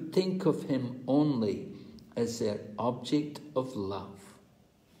and could think of him only as their object of love.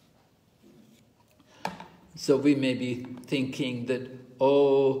 So we may be thinking that,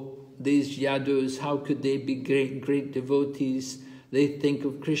 oh, these Yadus, how could they be great devotees? They think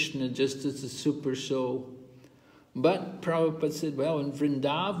of Krishna just as a super soul. But Prabhupada said, well, in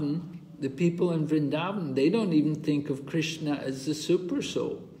Vrindavan, the people in Vrindavan, they don't even think of Krishna as the super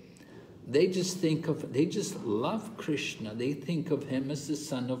soul. They just love Krishna. They think of him as the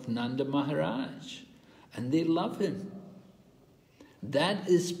son of Nanda Maharaj. And they love him. That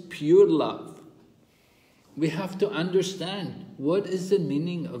is pure love. We have to understand what is the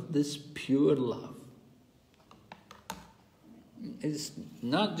meaning of this pure love. It's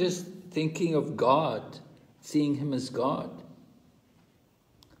not just thinking of God, seeing him as God,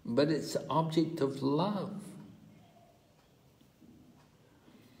 but it's the object of love.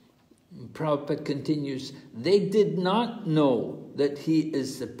 Prabhupada continues, they did not know that he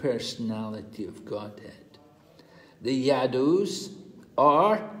is the personality of Godhead. The Yadus,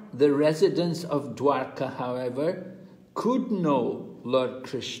 or the residents of Dwarka, however, could know Lord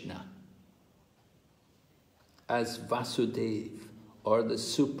Krishna as Vasudeva, or the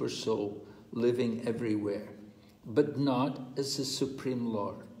super soul living everywhere, but not as the Supreme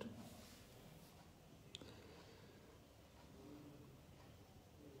Lord.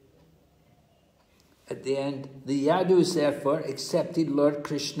 At the end, the Yadus therefore accepted Lord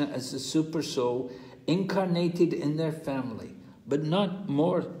Krishna as the super soul incarnated in their family, but not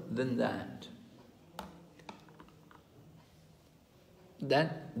more than that.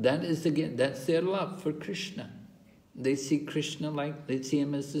 That is again, that's their love for Krishna. They see Krishna like, they see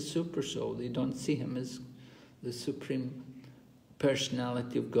him as the super soul. They don't see him as the supreme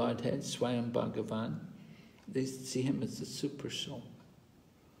personality of Godhead, Swayam Bhagavan. They see him as the super soul.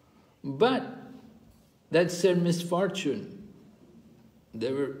 But that's their misfortune.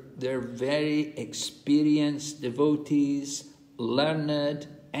 They're very experienced devotees, learned,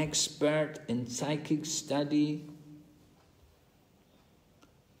 expert in psychic study.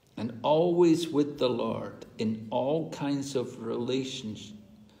 and always with the Lord in all kinds of relations,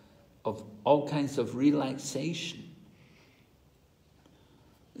 of all kinds of relaxation.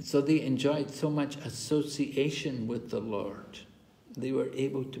 So they enjoyed so much association with the Lord. They were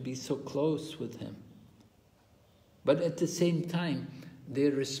able to be so close with Him. But at the same time,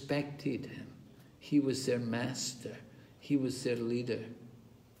 they respected Him. He was their master. He was their leader.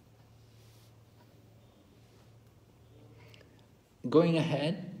 Going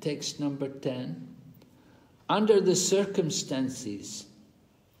ahead, text number 10. Under the circumstances,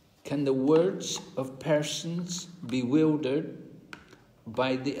 can the words of persons bewildered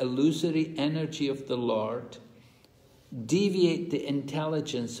by the illusory energy of the Lord deviate the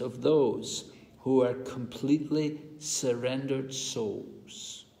intelligence of those who are completely surrendered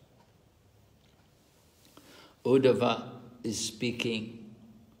souls? Uddhava is speaking.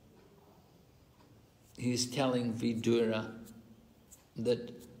 He's telling Vidura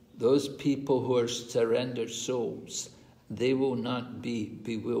that those people who are surrendered souls, they will not be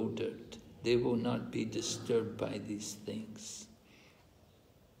bewildered. They will not be disturbed by these things.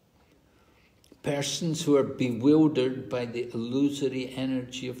 Persons who are bewildered by the illusory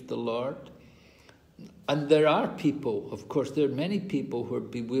energy of the Lord, and there are people, of course, there are many people who are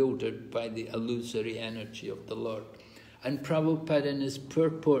bewildered by the illusory energy of the Lord. And Prabhupada in his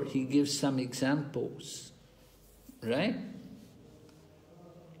purport, he gives some examples, right?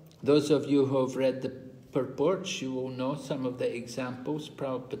 Those of you who have read the purports, you will know some of the examples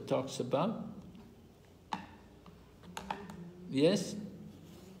Prabhupada talks about. Yes?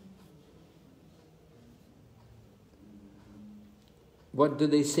 What do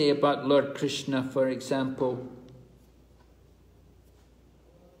they say about Lord Krishna, for example?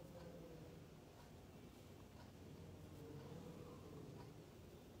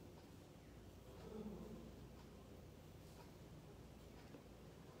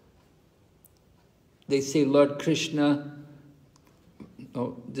 They say Lord Krishna,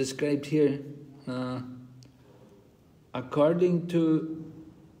 described here, according to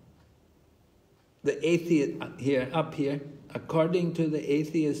the atheist, according to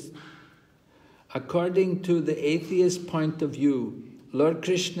the atheist point of view, Lord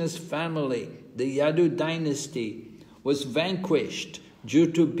Krishna's family, the Yadu dynasty, was vanquished due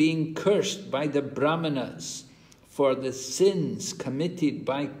to being cursed by the Brahmanas for the sins committed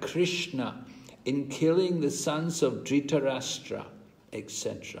by Krishna in killing the sons of Dhritarashtra,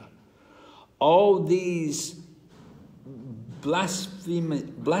 etc. All these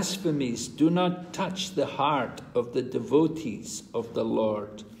blasphemies do not touch the heart of the devotees of the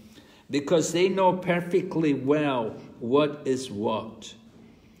Lord, because they know perfectly well what is what.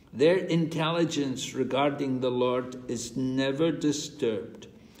 Their intelligence regarding the Lord is never disturbed.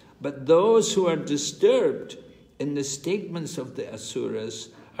 But those who are disturbed in the statements of the Asuras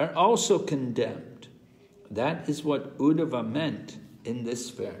are also condemned. That is what Uddhava meant in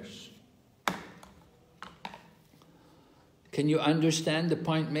this verse. Can you understand the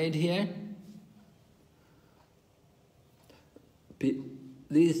point made here?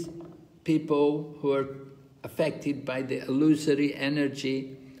 These people who are affected by the illusory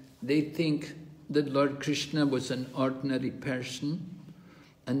energy, they think that Lord Krishna was an ordinary person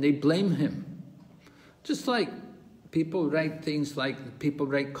and they blame him. Just like people write things like, people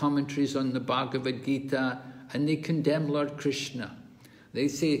write commentaries on the Bhagavad Gita and they condemn Lord Krishna. They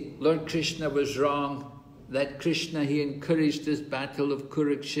say Lord Krishna was wrong, that Krishna, he encouraged this battle of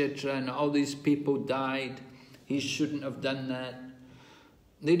Kurukshetra and all these people died. He shouldn't have done that.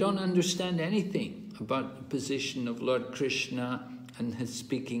 They don't understand anything about the position of Lord Krishna and his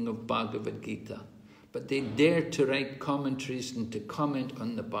speaking of Bhagavad Gita. But they dare to write commentaries and to comment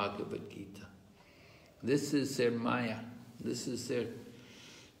on the Bhagavad Gita. This is their maya. This is their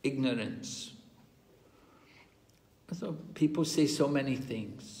ignorance. So people say so many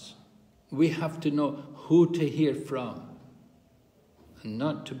things. We have to know who to hear from and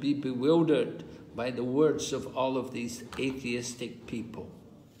not to be bewildered by the words of all of these atheistic people.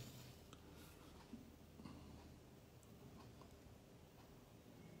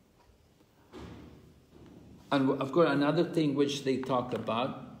 And of course, another thing which they talk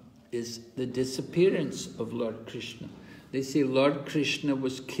about is the disappearance of Lord Krishna. They say Lord Krishna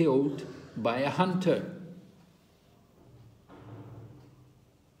was killed by a hunter.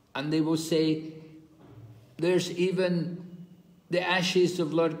 And they will say, there's even the ashes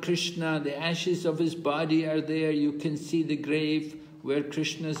of Lord Krishna, the ashes of his body are there. You can see the grave where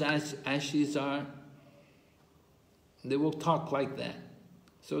Krishna's ashes are. They will talk like that.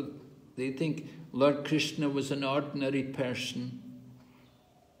 So they think Lord Krishna was an ordinary person.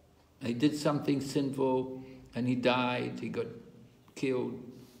 He did something sinful and he died, he got killed.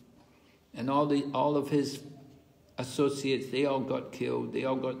 And all of his associates, they all got killed. They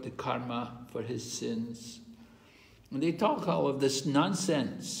all got the karma for his sins. And they talk all of this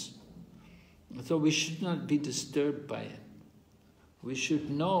nonsense. So we should not be disturbed by it. We should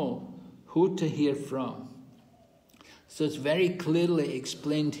know who to hear from. So it's very clearly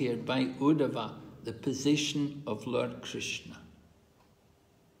explained here by Uddhava, the position of Lord Krishna.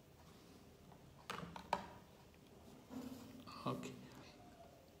 Okay.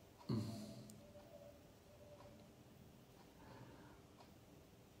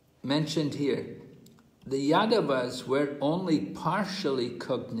 Mentioned here, the Yadavas were only partially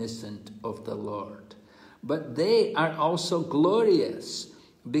cognizant of the Lord, but they are also glorious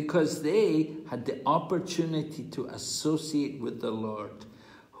because they had the opportunity to associate with the Lord,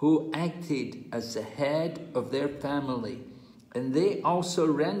 who acted as the head of their family, and they also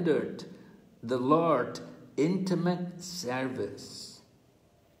rendered the Lord intimate service.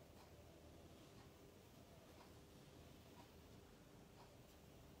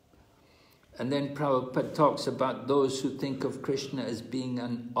 And then Prabhupada talks about those who think of Krishna as being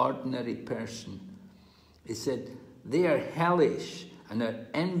an ordinary person. He said, they are hellish and are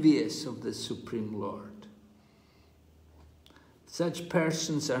envious of the Supreme Lord. Such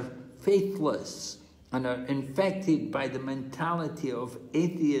persons are faithless and are infected by the mentality of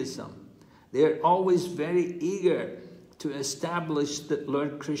atheism. They are always very eager to establish that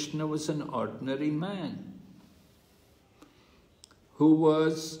Lord Krishna was an ordinary man who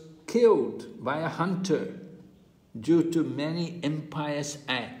was killed by a hunter due to many impious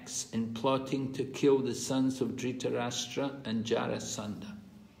acts in plotting to kill the sons of Dhritarashtra and Jarasandha.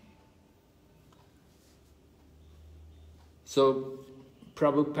 So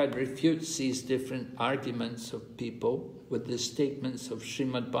Prabhupada refutes these different arguments of people with the statements of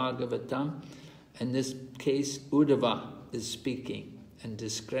Srimad Bhagavatam. In this case, Uddhava is speaking and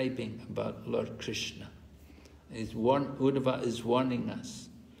describing about Lord Krishna. Uddhava is warning us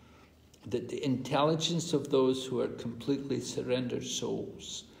that the intelligence of those who are completely surrendered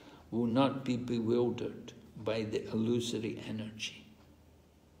souls will not be bewildered by the illusory energy.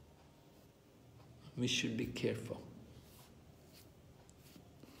 We should be careful.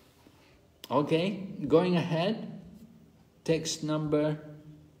 Okay, going ahead, text number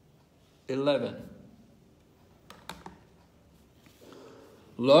 11.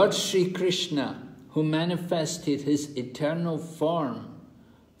 Lord Sri Krishna, who manifested his eternal form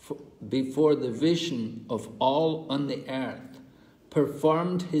before the vision of all on the earth,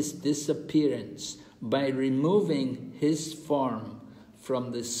 performed his disappearance by removing his form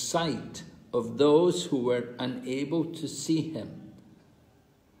from the sight of those who were unable to see him,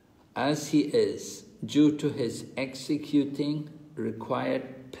 as he is, due to his executing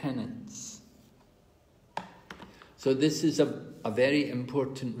required penance. So this is a very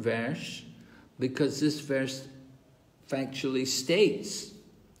important verse, because this verse factually states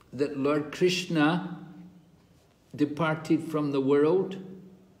that Lord Krishna departed from the world.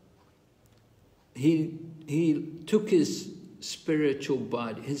 He took his spiritual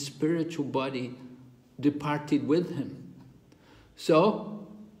body departed with him. So,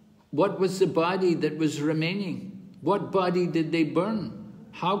 what was the body that was remaining? What body did they burn?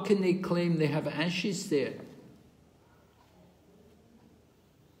 How can they claim they have ashes there?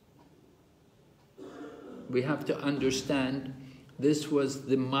 We have to understand this was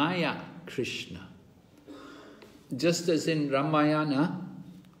the Maya Krishna. Just as in Ramayana,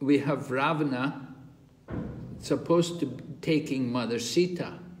 we have Ravana supposed to be taking Mother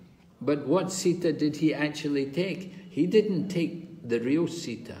Sita. But what Sita did he actually take? He didn't take the real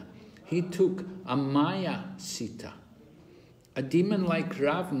Sita. He took a Maya Sita. A demon like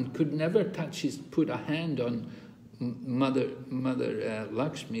Ravan could never put a hand on Mother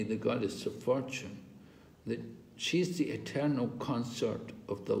Lakshmi, the goddess of fortune. That she's the eternal consort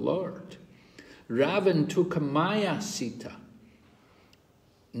of the Lord. Ravan took a Maya Sita,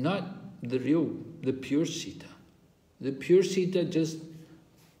 not the pure Sita. The pure Sita just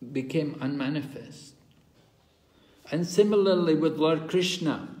became unmanifest. And similarly with Lord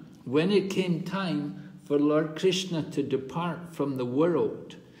Krishna, when it came time for Lord Krishna to depart from the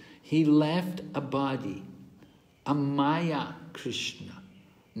world, he left a body, a Maya Krishna,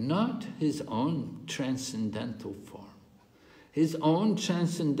 not his own transcendental form. His own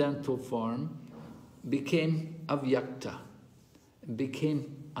transcendental form became avyakta,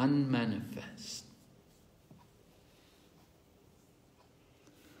 became unmanifest.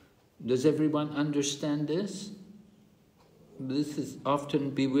 Does everyone understand this? This is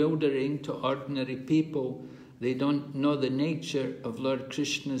often bewildering to ordinary people. They don't know the nature of Lord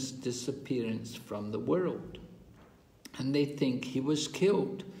Krishna's disappearance from the world. And they think he was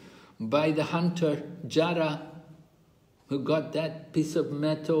killed. by the hunter Jara, who got that piece of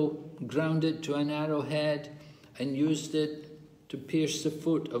metal, ground it to an arrowhead, and used it to pierce the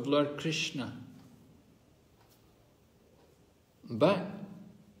foot of Lord Krishna. But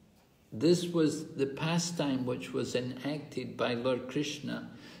this was the pastime which was enacted by Lord Krishna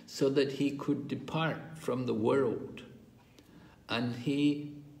so that he could depart from the world. And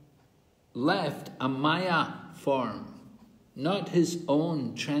he left a Maya form, not his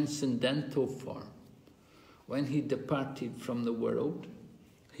own transcendental form. When he departed from the world,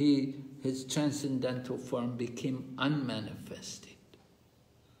 his transcendental form became unmanifested.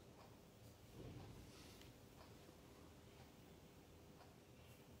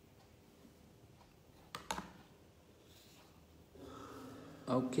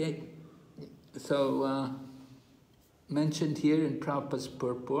 Okay, so mentioned here in Prabhupada's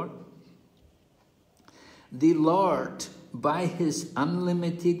purport, the Lord, by his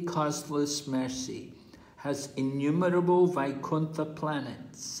unlimited causeless mercy, has innumerable Vaikuntha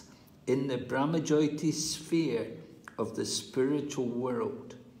planets in the Brahmajyoti sphere of the spiritual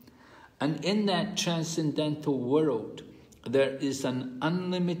world. And in that transcendental world, there is an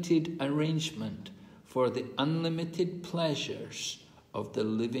unlimited arrangement for the unlimited pleasures of the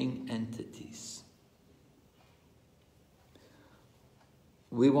living entities.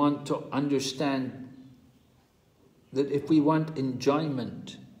 We want to understand that if we want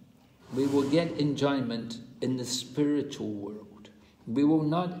enjoyment, we will get enjoyment in the spiritual world. We will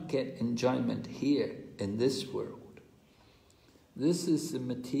not get enjoyment here in this world. This is the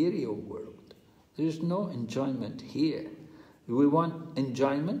material world. There's no enjoyment here. If we want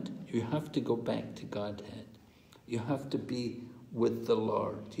enjoyment, you have to go back to Godhead. You have to be with the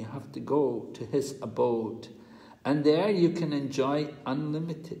Lord. You have to go to his abode. And there you can enjoy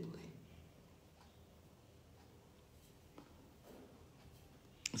unlimitedly.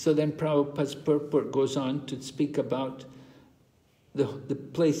 So then Prabhupada's purport goes on to speak about the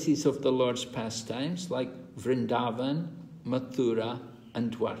places of the Lord's pastimes, like Vrindavan, Mathura,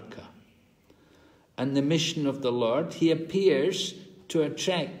 and Dwarka. And the mission of the Lord, he appears to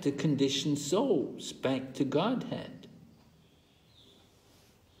attract the conditioned souls back to Godhead.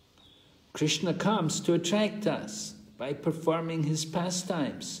 Krishna comes to attract us by performing his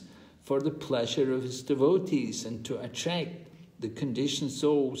pastimes for the pleasure of his devotees and to attract the conditioned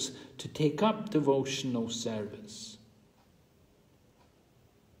souls to take up devotional service.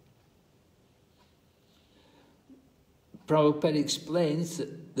 Prabhupada explains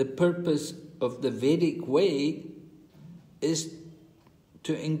that the purpose of the Vedic way is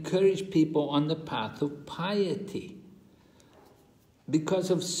to encourage people on the path of piety. Because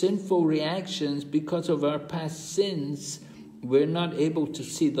of sinful reactions, because of our past sins, we're not able to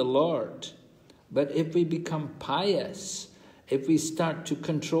see the Lord. But if we become pious, if we start to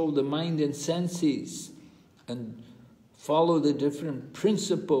control the mind and senses and follow the different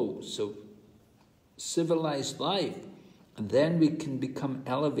principles of civilized life, then we can become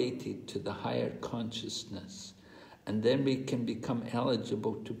elevated to the higher consciousness. And then we can become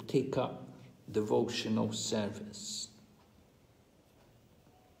eligible to take up devotional service.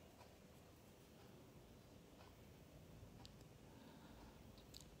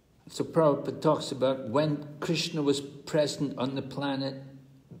 So Prabhupada talks about when Krishna was present on the planet,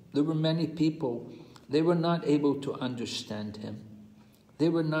 there were many people, they were not able to understand him. They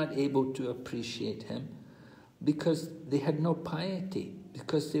were not able to appreciate him because they had no piety,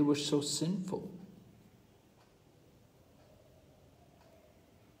 because they were so sinful.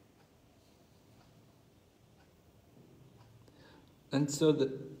 And so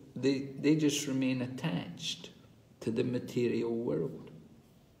that they just remain attached to the material world.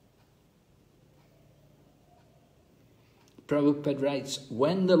 Prabhupada writes,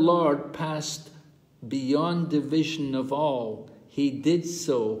 when the Lord passed beyond the vision of all, he did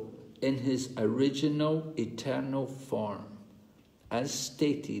so in his original eternal form, as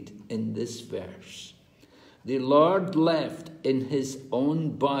stated in this verse. The Lord left in his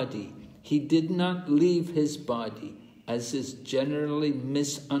own body. He did not leave his body, as is generally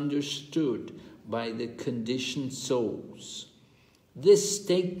misunderstood by the conditioned souls. This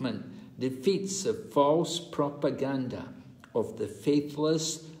statement defeats the false propaganda of the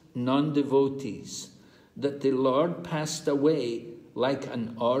faithless non-devotees, that the Lord passed away like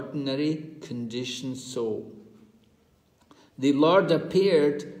an ordinary conditioned soul. The Lord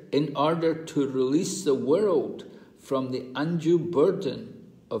appeared in order to release the world from the undue burden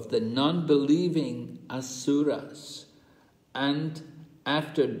of the non-believing asuras, and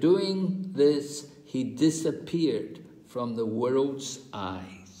after doing this, he disappeared from the world's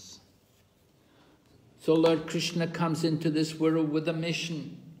eyes. So Lord Krishna comes into this world with a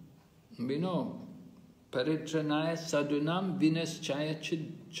mission. We know, paritranaya sadunam vinaschaya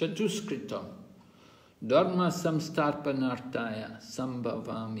chaduskritam dharma samstarpanartaya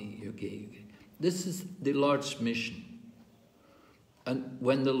sambhavami yuge yuge. This is the Lord's mission. And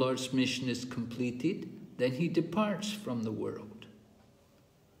when the Lord's mission is completed, then he departs from the world.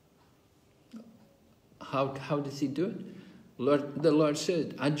 How does he do it? The Lord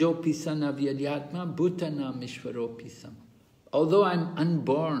said, Ajopisana vyadyatma bhutana mishvaropisam. Although I'm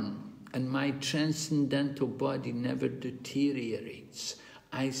unborn and my transcendental body never deteriorates,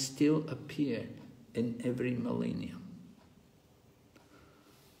 I still appear in every millennium.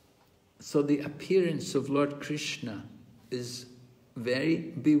 So the appearance of Lord Krishna is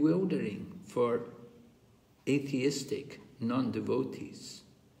very bewildering for atheistic non-devotees.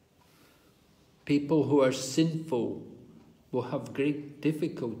 People who are sinful will have great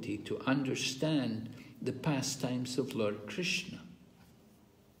difficulty to understand the pastimes of Lord Krishna.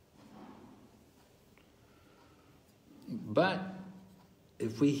 But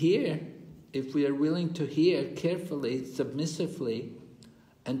if we are willing to hear carefully, submissively,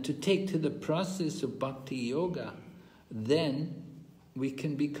 and to take to the process of bhakti yoga, then we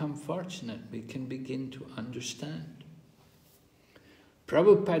can become fortunate, we can begin to understand.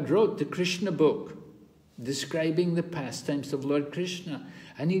 Prabhupada wrote the Krishna book, describing the pastimes of Lord Krishna.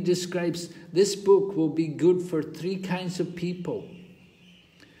 And he describes, this book will be good for 3 kinds of people.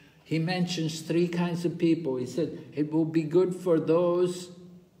 He mentions 3 kinds of people. He said, it will be good for those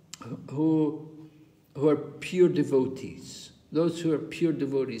who are pure devotees. Those who are pure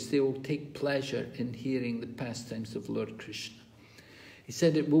devotees, they will take pleasure in hearing the pastimes of Lord Krishna. He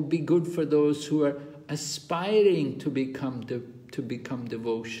said it will be good for those who are aspiring to become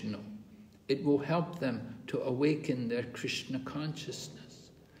devotional. It will help them to awaken their Krishna consciousness.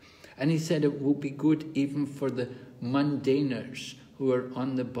 And he said it will be good even for the mundaners who are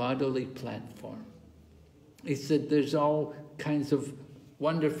on the bodily platform. He said there's all kinds of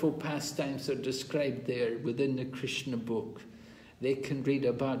wonderful pastimes are described there within the Krishna book. They can read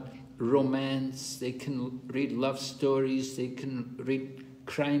about romance, they can read love stories, they can read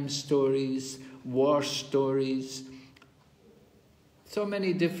crime stories, war stories. So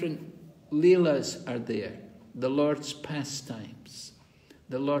many different leelas are there, the Lord's pastimes.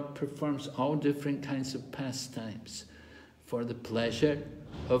 The Lord performs all different kinds of pastimes for the pleasure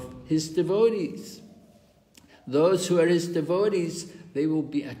of his devotees. Those who are his devotees, they will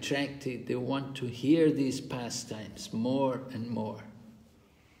be attracted, they want to hear these pastimes more and more.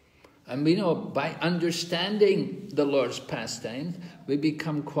 And we know by understanding the Lord's pastimes, we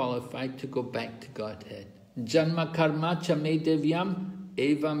become qualified to go back to Godhead. Janma karma cha me devyam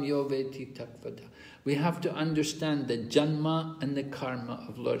evam yoveti takvada. We have to understand the janma and the karma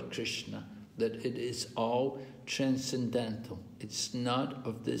of Lord Krishna, that it is all transcendental. It's not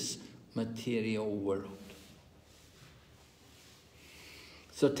of this material world.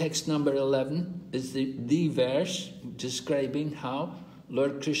 So text number 11 is the verse describing how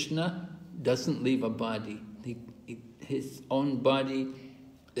Lord Krishna doesn't leave a body. His own body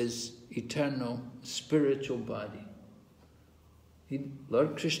is eternal, spiritual body.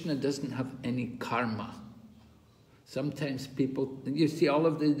 Lord Krishna doesn't have any karma. Sometimes people, you see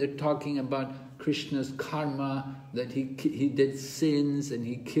they're talking about Krishna's karma, that he did sins and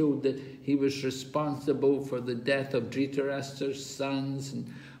he killed, that he was responsible for the death of Dhritarashtra's sons,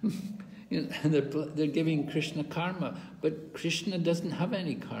 and and they're giving Krishna karma. But Krishna doesn't have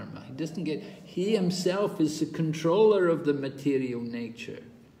any karma. He himself is the controller of the material nature.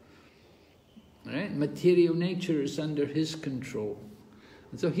 Right? Material nature is under his control.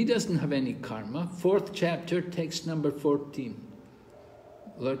 And so he doesn't have any karma. 4th chapter, text number 14.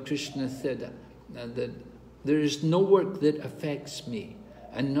 Lord Krishna said that there is no work that affects me,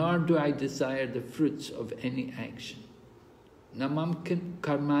 and nor do I desire the fruits of any action. Namam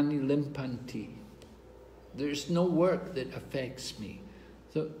karmani limpanti. There is no work that affects me.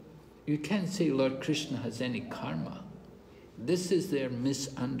 So you can't say Lord Krishna has any karma. This is their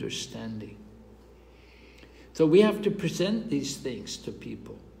misunderstanding. So we have to present these things to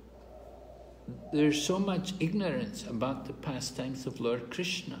people. There's so much ignorance about the pastimes of Lord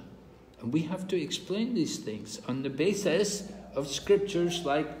Krishna. And we have to explain these things on the basis of scriptures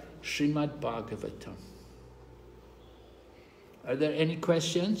like Srimad Bhagavatam. Are there any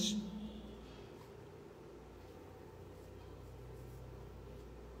questions?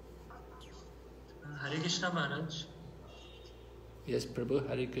 Hare Krishna Maharaj. Yes, Prabhu,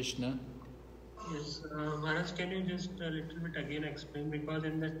 Hare Krishna. Yes, Maharaj, can you just a little bit again explain? Because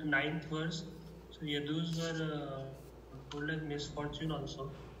in that 9th verse, so Yadus were told as misfortune also.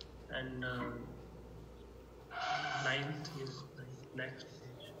 And 9th is the next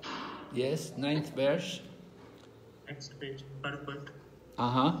page. Yes, 9th verse. Next page, purport.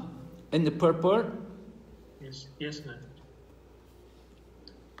 In the purport? Yes, yes, ma'am.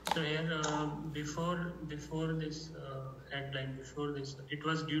 So here, before this headline, before this, it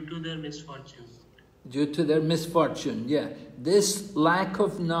was due to their misfortune. Due to their misfortune, yeah. This lack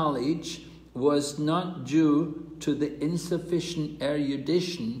of knowledge was not due to the insufficient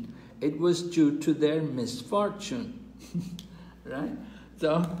erudition, it was due to their misfortune. Right?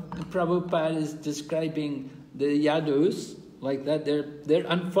 So, Prabhupada is describing the Yadus like that, they're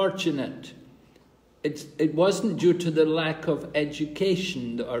unfortunate. It wasn't due to the lack of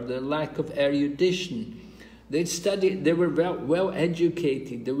education or the lack of erudition. They studied, they were well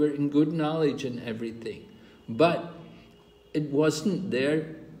educated, they were in good knowledge and everything. But it wasn't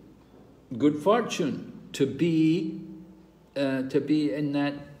their good fortune to be in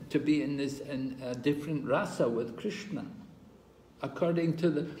a different rasa with Krishna. According to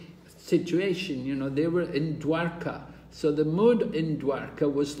the situation, you know, they were in Dwarka. So the mood in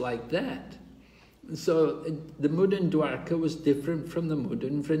Dwarka was like that. So the mood in Dwarka was different from the mood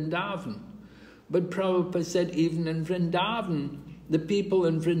in Vrindavan. But Prabhupada said even in Vrindavan, the people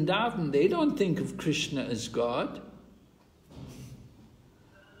in Vrindavan, they don't think of Krishna as God.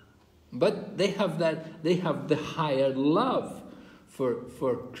 But they have the higher love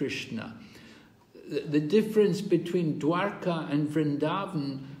for Krishna. The difference between Dwarka and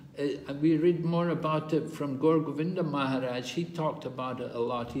Vrindavan, we read more about it from Gaur Govinda Maharaj. He talked about it a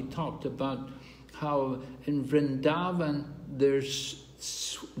lot. He talked about how in Vrindavan there's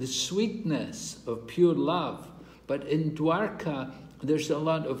the sweetness of pure love, but in Dwarka there's a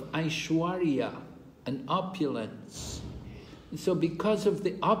lot of Aishwarya and opulence. So because of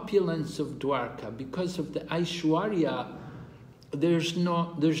the opulence of Dwarka, because of the Aishwarya, there's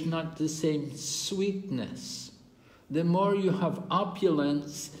not the same sweetness. The more you have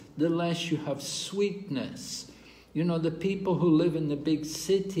opulence, the less you have sweetness. You know, the people who live in the big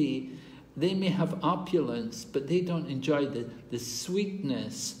city, they may have opulence, but they don't enjoy the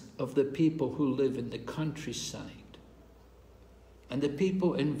sweetness of the people who live in the countryside. And the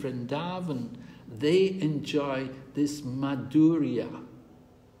people in Vrindavan, they enjoy this madhurya.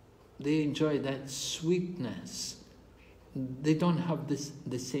 They enjoy that sweetness. They don't have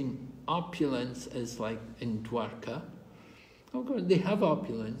the same opulence as like in Dwarka. Of course, they have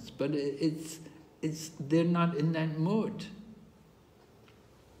opulence, but they're not in that mood.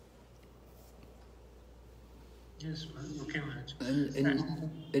 Yes, okay, Maharaj.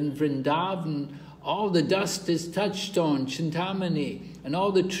 In Vrindavan, all the dust is touchstone, Chintamani, and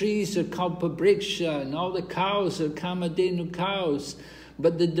all the trees are Kalpabriksha, and all the cows are Kamadhenu cows.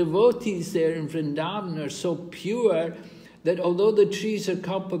 But the devotees there in Vrindavan are so pure that although the trees are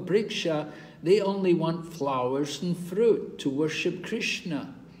Kalpabriksha, they only want flowers and fruit to worship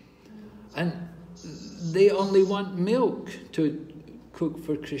Krishna. And they only want milk to cook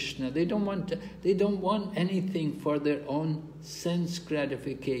for Krishna. They don't want anything for their own sense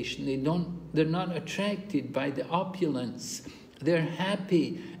gratification. They're not attracted by the opulence. They're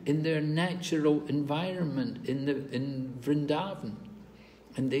happy in their natural environment in Vrindavan.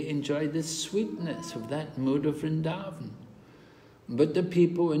 And they enjoy the sweetness of that mood of Vrindavan. But the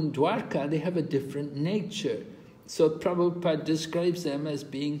people in Dwarka, they have a different nature. So Prabhupada describes them as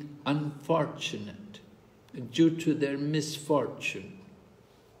being unfortunate due to their misfortune.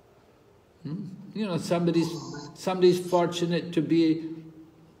 You know, somebody's fortunate to be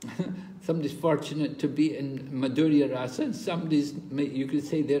somebody's fortunate to be in Madhurya Rasa, and you could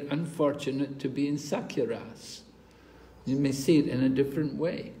say they're unfortunate to be in Sakya Rasa. You may see it in a different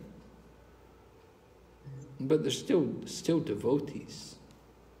way. But they're still devotees.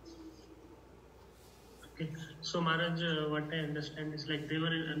 Okay. So Maharaj, what I understand is like they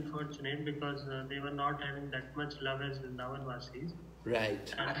were unfortunate because they were not having that much love as Vrindavan Vasis.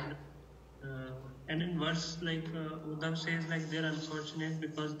 Right. And in verse like Uddhav says like they're unfortunate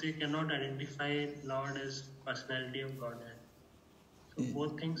because they cannot identify Lord as personality of Godhead. So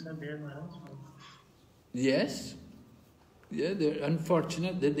both things are there, Maharaj. Yes. Yeah, they're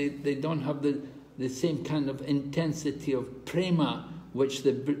unfortunate that they don't have the same kind of intensity of prema which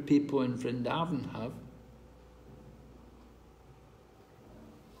the people in Vrindavan have.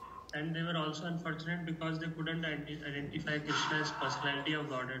 And they were also unfortunate because they couldn't identify Krishna as personality of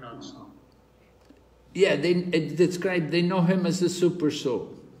Godhead also. Yeah, it described, they know him as the super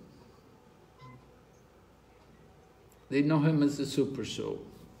soul. They know him as the super soul.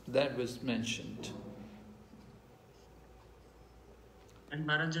 That was mentioned. And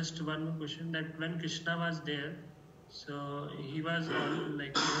Maharaj, just one more question, that when Krishna was there, so he was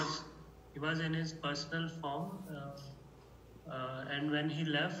in his personal form, And when he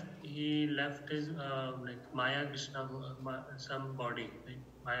left his like Maya Krishna, some body, like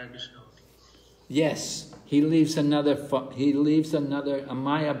Maya Krishna body. Yes, he leaves another a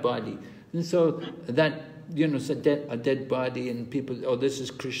Maya body, and so that it's a dead body, and people, oh, this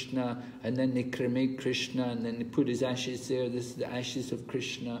is Krishna, and then they cremate Krishna, and then they put his ashes there. This is the ashes of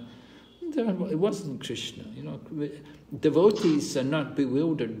Krishna. It wasn't Krishna. Devotees are not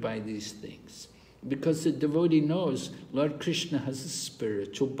bewildered by these things, because the devotee knows Lord Krishna has a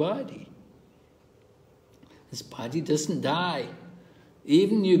spiritual body. His body doesn't die.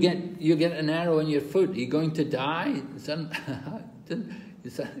 Even you get an arrow in your foot, you're going to die. It's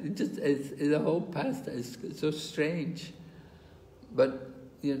the whole past is so strange. But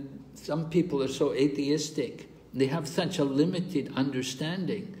some people are so atheistic. They have such a limited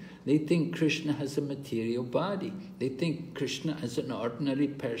understanding. They think Krishna has a material body. They think Krishna is an ordinary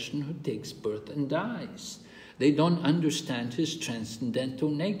person who takes birth and dies. They don't understand his transcendental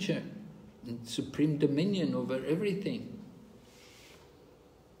nature and supreme dominion over everything.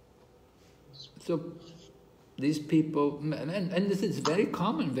 So these people, and this is very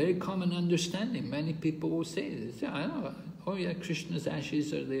common understanding. Many people will say this. Yeah, I know. Oh yeah, Krishna's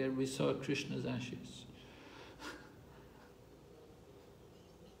ashes are there. We saw Krishna's ashes.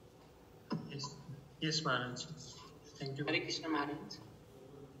 Yes, Maharaj. Thank you. Hare Krishna, Maharaj.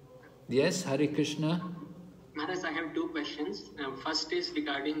 Yes, Hare Krishna. Maharaj, I have two questions. First is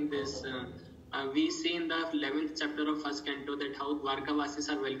regarding this. We see in the 11th chapter of first canto that how Dwarkavasis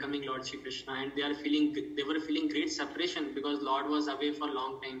are welcoming Lord Shri Krishna, and they were feeling great separation because Lord was away for a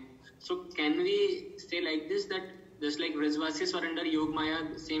long time. So can we say like this, that just like Vrajvasis were under Yog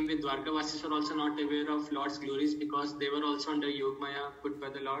Maya, same with Dwarkavasis were also not aware of Lord's glories because they were also under Yog Maya put by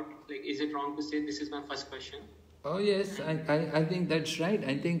the Lord? Like, is it wrong to say? This is my first question. Oh yes, I think that's right.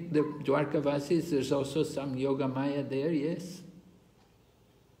 I think the Dwarkavasis, there's also some Yoga Maya there, yes.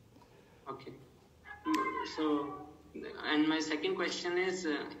 Okay. So, and my second question is,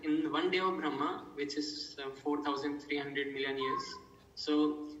 in one day of Brahma, which is 4,300 million years,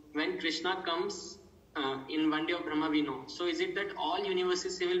 so when Krishna comes in one day of Brahma, we know. So is it that all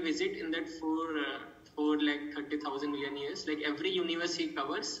universes he will visit in that for like 30,000 million years? Like every universe he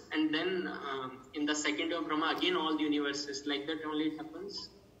covers, and then in the second day of Brahma, again all the universes, like that only it happens?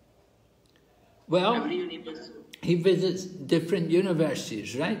 Well, every universe. He visits different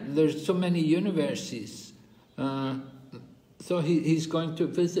universes, right? There's so many universes. So he's going to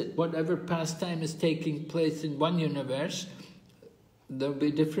visit whatever pastime is taking place in one universe. There'll be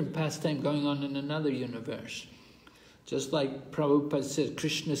different pastime going on in another universe. Just like Prabhupada said,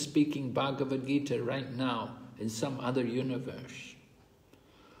 Krishna speaking Bhagavad Gita right now in some other universe.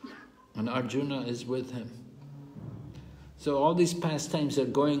 And Arjuna is with him. So all these pastimes are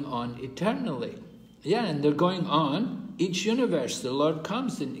going on eternally. Yeah, and they're going on each universe. The Lord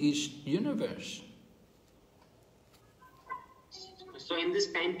comes in each universe. So in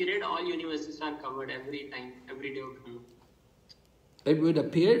this time period, all universes are covered every time, every day of Brahma. It would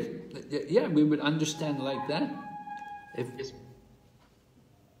appear, yeah, we would understand like that. Yes.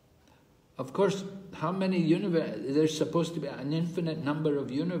 Of course, how many universes? There's supposed to be an infinite number of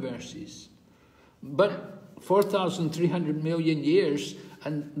universes. But 4,300 million years,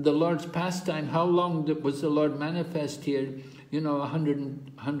 and the Lord's pastime, how long was the Lord manifest here?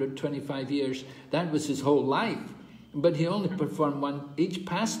 125 years. That was his whole life. But he only performed one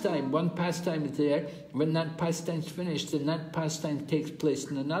pastime is there. When that pastime's finished, then that pastime takes place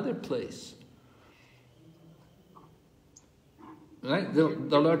in another place. Right?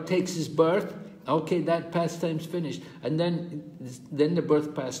 The Lord takes his birth. Okay, that pastime's finished. And then the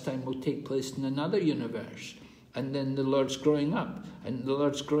birth pastime will take place in another universe. And then the Lord's growing up. And the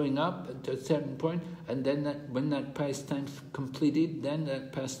Lord's growing up to a certain point. And then when that pastime's completed, then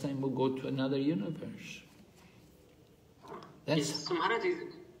that pastime will go to another universe. Yes. So Maharaj,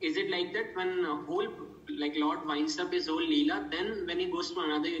 is it like that when Lord winds up his whole Leela, then when he goes to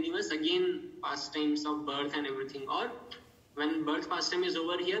another universe, again pastimes of birth and everything? Or when birth pastime is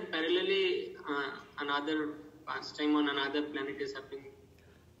over here, parallelly another pastime on another planet is happening?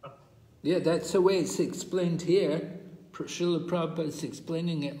 Yeah, that's the way it's explained here. Srila Prabhupada is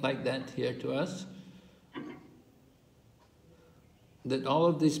explaining it like that here to us. That all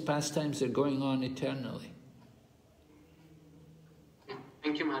of these pastimes are going on eternally.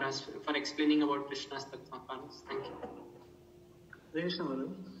 Thank you, Maharaj, for explaining about Krishna's Tattva. Thank you. Krishna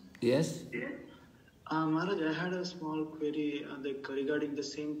Maharaj. Yes? Maharaj, I had a small query regarding the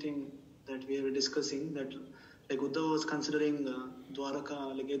same thing that we were discussing, that like Uddhava was considering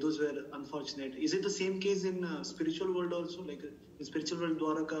Dwaraka, like those were unfortunate. Is it the same case in spiritual world also? Like in spiritual world,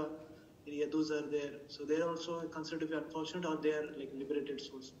 Dwaraka, Yadus are there. So they are also considered to be unfortunate, or they are like liberated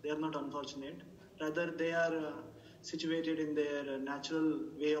souls. They are not unfortunate. Rather, they are situated in their natural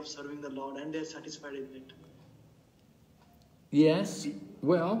way of serving the Lord, and they are satisfied in it. Yes,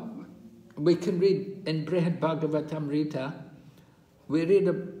 well, we can read in Brihad Bhagavatamrita, we read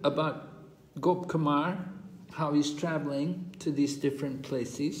about Gop Kumar, how he's traveling to these different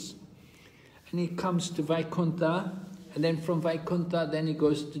places. And he comes to Vaikuntha, and then from Vaikuntha, then he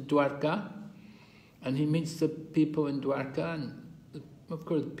goes to Dwarka, and he meets the people in Dwarka, and of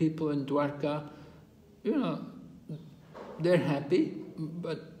course the people in Dwarka, you know, they're happy,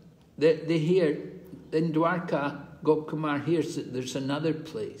 but they hear, in Dwarka, Gop Kumar hears that there's another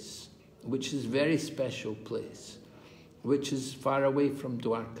place, which is a very special place, which is far away from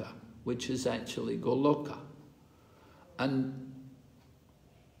Dwarka, which is actually Goloka. And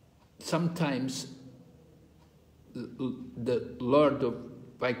sometimes the Lord of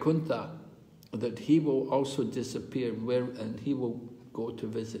Vaikuntha, that he will also disappear, and he will go to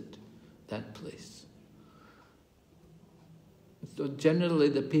visit that place. So generally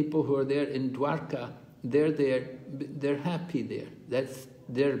the people who are there in Dwarka, they're happy there. That's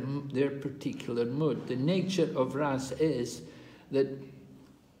their particular mood. The nature of Ras is that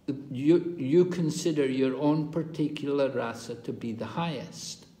you consider your own particular rasa to be the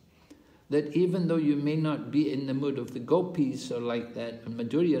highest. That even though you may not be in the mood of the gopis or like that, and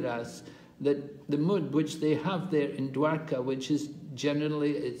Madhurya Ras, that the mood which they have there in Dwarka, which is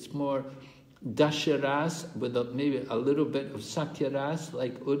generally, it's more Dasha Ras, with maybe a little bit of Sakya Ras,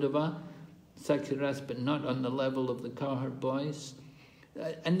 like Uddhava, Sakya Ras, but not on the level of the cowherd boys.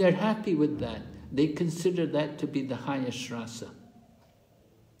 And they're happy with that. They consider that to be the highest rasa.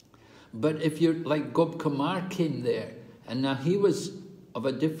 But if you're like Gop Kumar came there, and now he was of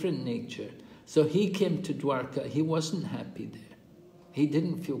a different nature, so he came to Dwarka, he wasn't happy there. He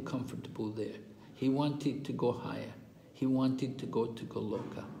didn't feel comfortable there. He wanted to go higher. He wanted to go to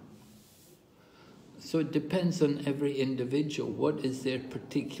Goloka. So it depends on every individual. What is their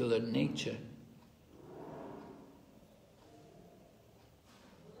particular nature?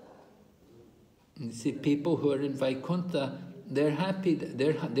 You see, people who are in Vaikuntha, they're happy,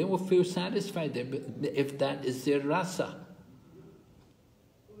 they will feel satisfied there, if that is their rasa.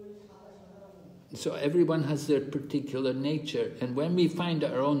 So everyone has their particular nature, and when we find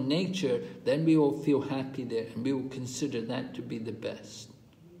our own nature, then we will feel happy there, and we will consider that to be the best.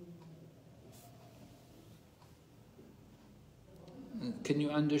 Can you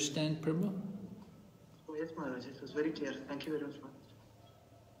understand, Prabhu? Oh, yes, Maharaj, it was very clear. Thank you very much, Maharaj.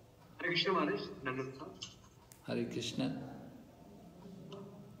 Hare Krishna, Maharaj. Namaskar. Hare Krishna.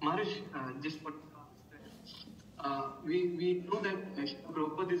 Maharaj, just what we know that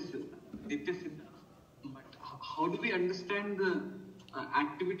Prabhupada is Nitya Siddha, but how do we understand the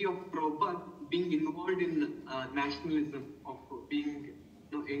activity of Prabhupada being involved in nationalism, of being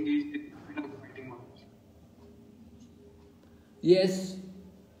engaged in freedom fighting, Maharaj? Yes.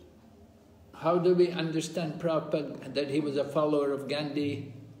 How do we understand Prabhupada, that he was a follower of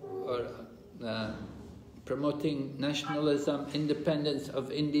Gandhi, or promoting nationalism, independence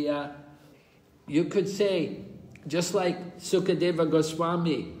of India? You could say, just like Sukadeva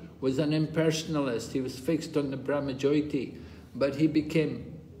Goswami was an impersonalist, he was fixed on the Brahmajyoti, but he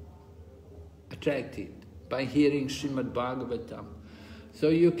became attracted by hearing Srimad Bhagavatam. So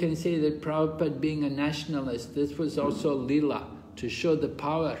you can say that Prabhupada, being a nationalist, this was also Leela, to show the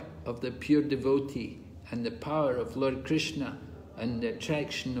power of the pure devotee and the power of Lord Krishna and the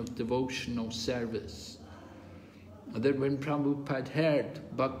attraction of devotional service. That when Prabhupada heard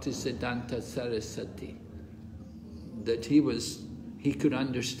Bhaktisiddhanta Saraswati, that he could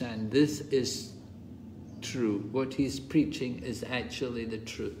understand this is true. What he's preaching is actually the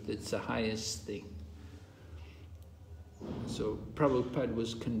truth. It's the highest thing. So Prabhupada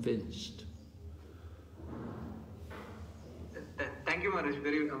was convinced. Thank you, Maharaj.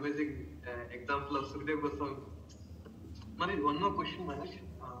 Very amazing example of Sukadeva Goswami. Maharaj, one more question, Maharaj.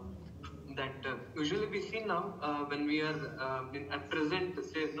 That usually we see now when we are at present,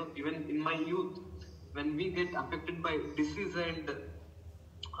 say, even in my youth, when we get affected by disease and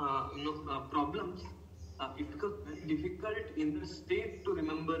problems, it becomes very difficult in the state to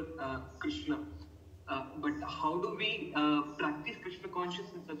remember Krishna. But how do we practice Krishna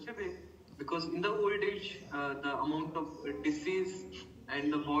consciousness in such a way? Because in the old age, the amount of disease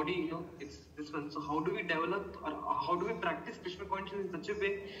and the body, it's this one. So how do we develop, or how do we practice Krishna consciousness in such a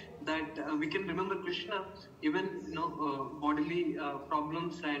way that we can remember Krishna even bodily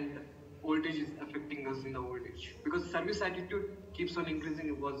problems and old age is affecting us in the old age? Because service attitude keeps on increasing.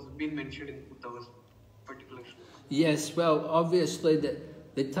 It was being mentioned in Uddhava's particular. Yes, well, obviously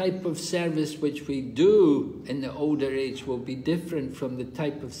the type of service which we do in the older age will be different from the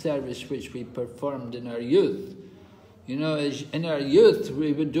type of service which we performed in our youth. You know, as in our youth,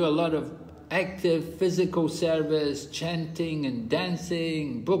 we would do a lot of active physical service, chanting and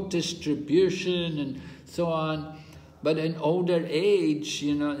dancing, book distribution and so on. But in older age,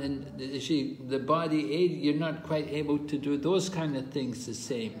 you know, in the body age, you're not quite able to do those kind of things the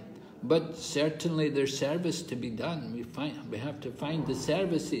same. But certainly there's service to be done. We have to find the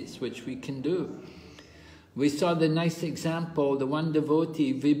services which we can do. We saw the nice example, the one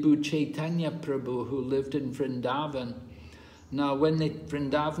devotee, Vibhu Chaitanya Prabhu, who lived in Vrindavan. Now, when the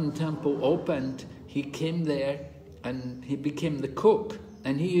Vrindavan temple opened, he came there and he became the cook.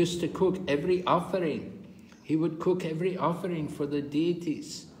 And he used to cook every offering. He would cook every offering for the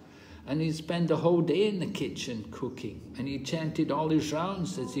deities. And he'd spend the whole day in the kitchen cooking. And he chanted all his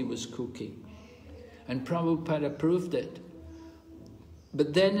rounds as he was cooking. And Prabhupada approved it.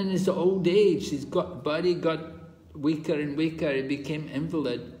 But then in his old age, his body got weaker and weaker. He became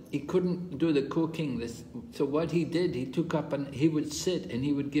invalid. He couldn't do the cooking. So what he did, he took up and he would sit and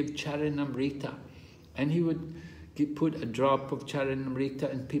he would give Charanamrita. And he would put a drop of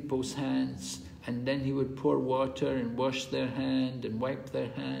Charanamrita in people's hands. And then he would pour water and wash their hand and wipe their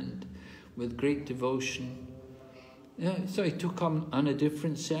hand with great devotion. Yeah, so he took on a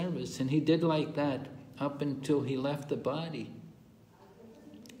different service. And he did like that up until he left the body.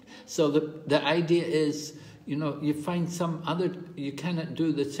 So the idea is, you know, you find some other, you cannot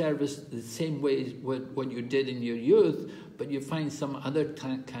do the service the same way what you did in your youth, but you find some other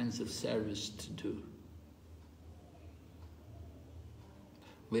kinds of service to do.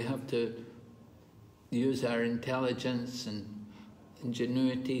 We have to use our intelligence and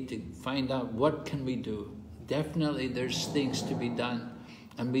ingenuity to find out what can we do. Definitely there's things to be done,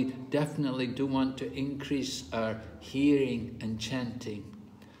 and we definitely do want to increase our hearing and chanting.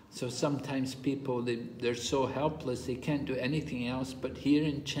 So sometimes people, they're so helpless, they can't do anything else but hear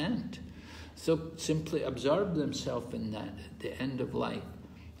and chant. So simply absorb themselves in that at the end of life,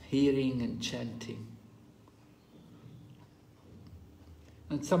 hearing and chanting.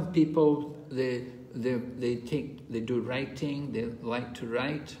 And some people, they do writing, they like to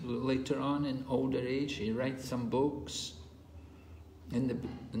write later on in older age. They write some books. In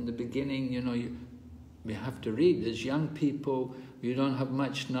the beginning, you know, we have to read. As young people, we don't have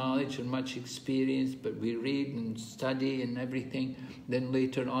much knowledge and much experience, but we read and study and everything. Then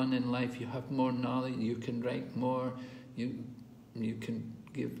later on in life, you have more knowledge, you can write more, you can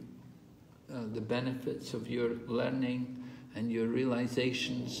give the benefits of your learning and your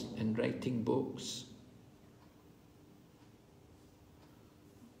realizations in writing books.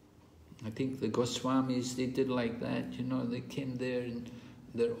 I think the Goswamis, they did like that, you know, they came there in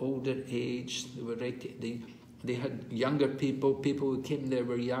their older age, they were writing, they had younger people who came there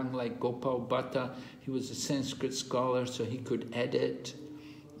were young, like Gopal Bhatta. He was a Sanskrit scholar, so he could edit.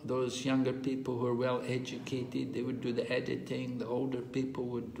 Those younger people who were well educated, they would do the editing. The older people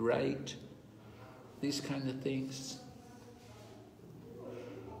would write. These kind of things.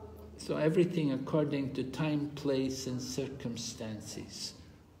 So everything according to time, place and circumstances.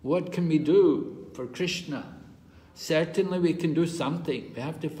 What can we do for Krishna? Certainly we can do something. We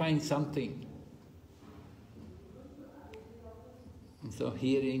have to find something. So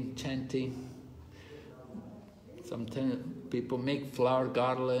hearing, chanting. Sometimes people make flower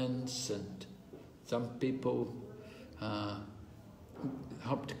garlands, and some people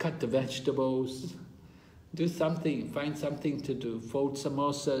help to cut the vegetables. Do something, find something to do. Fold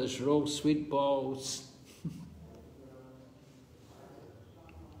samosas, roll sweet balls.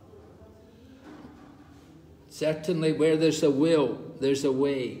 Certainly where there's a will, there's a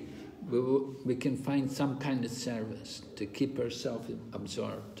way. We can find some kind of service to keep ourselves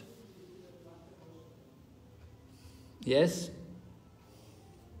absorbed. Yes?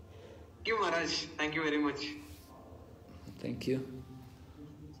 Thank you, Maharaj. Thank you very much. Thank you.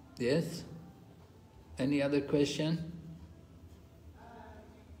 Yes? Any other question?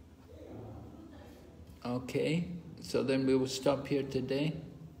 Okay, so then we will stop here today,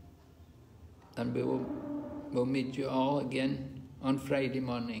 and we'll meet you all again on Friday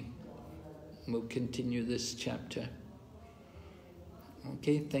morning. We'll continue this chapter.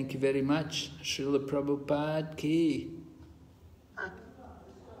 Okay, thank you very much. Srila Prabhupada ki.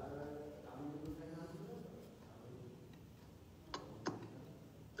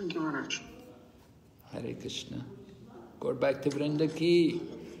 Thank you, Maharaj. Hare Krishna. Go back to Vrinda ki.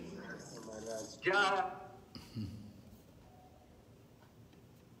 Yeah.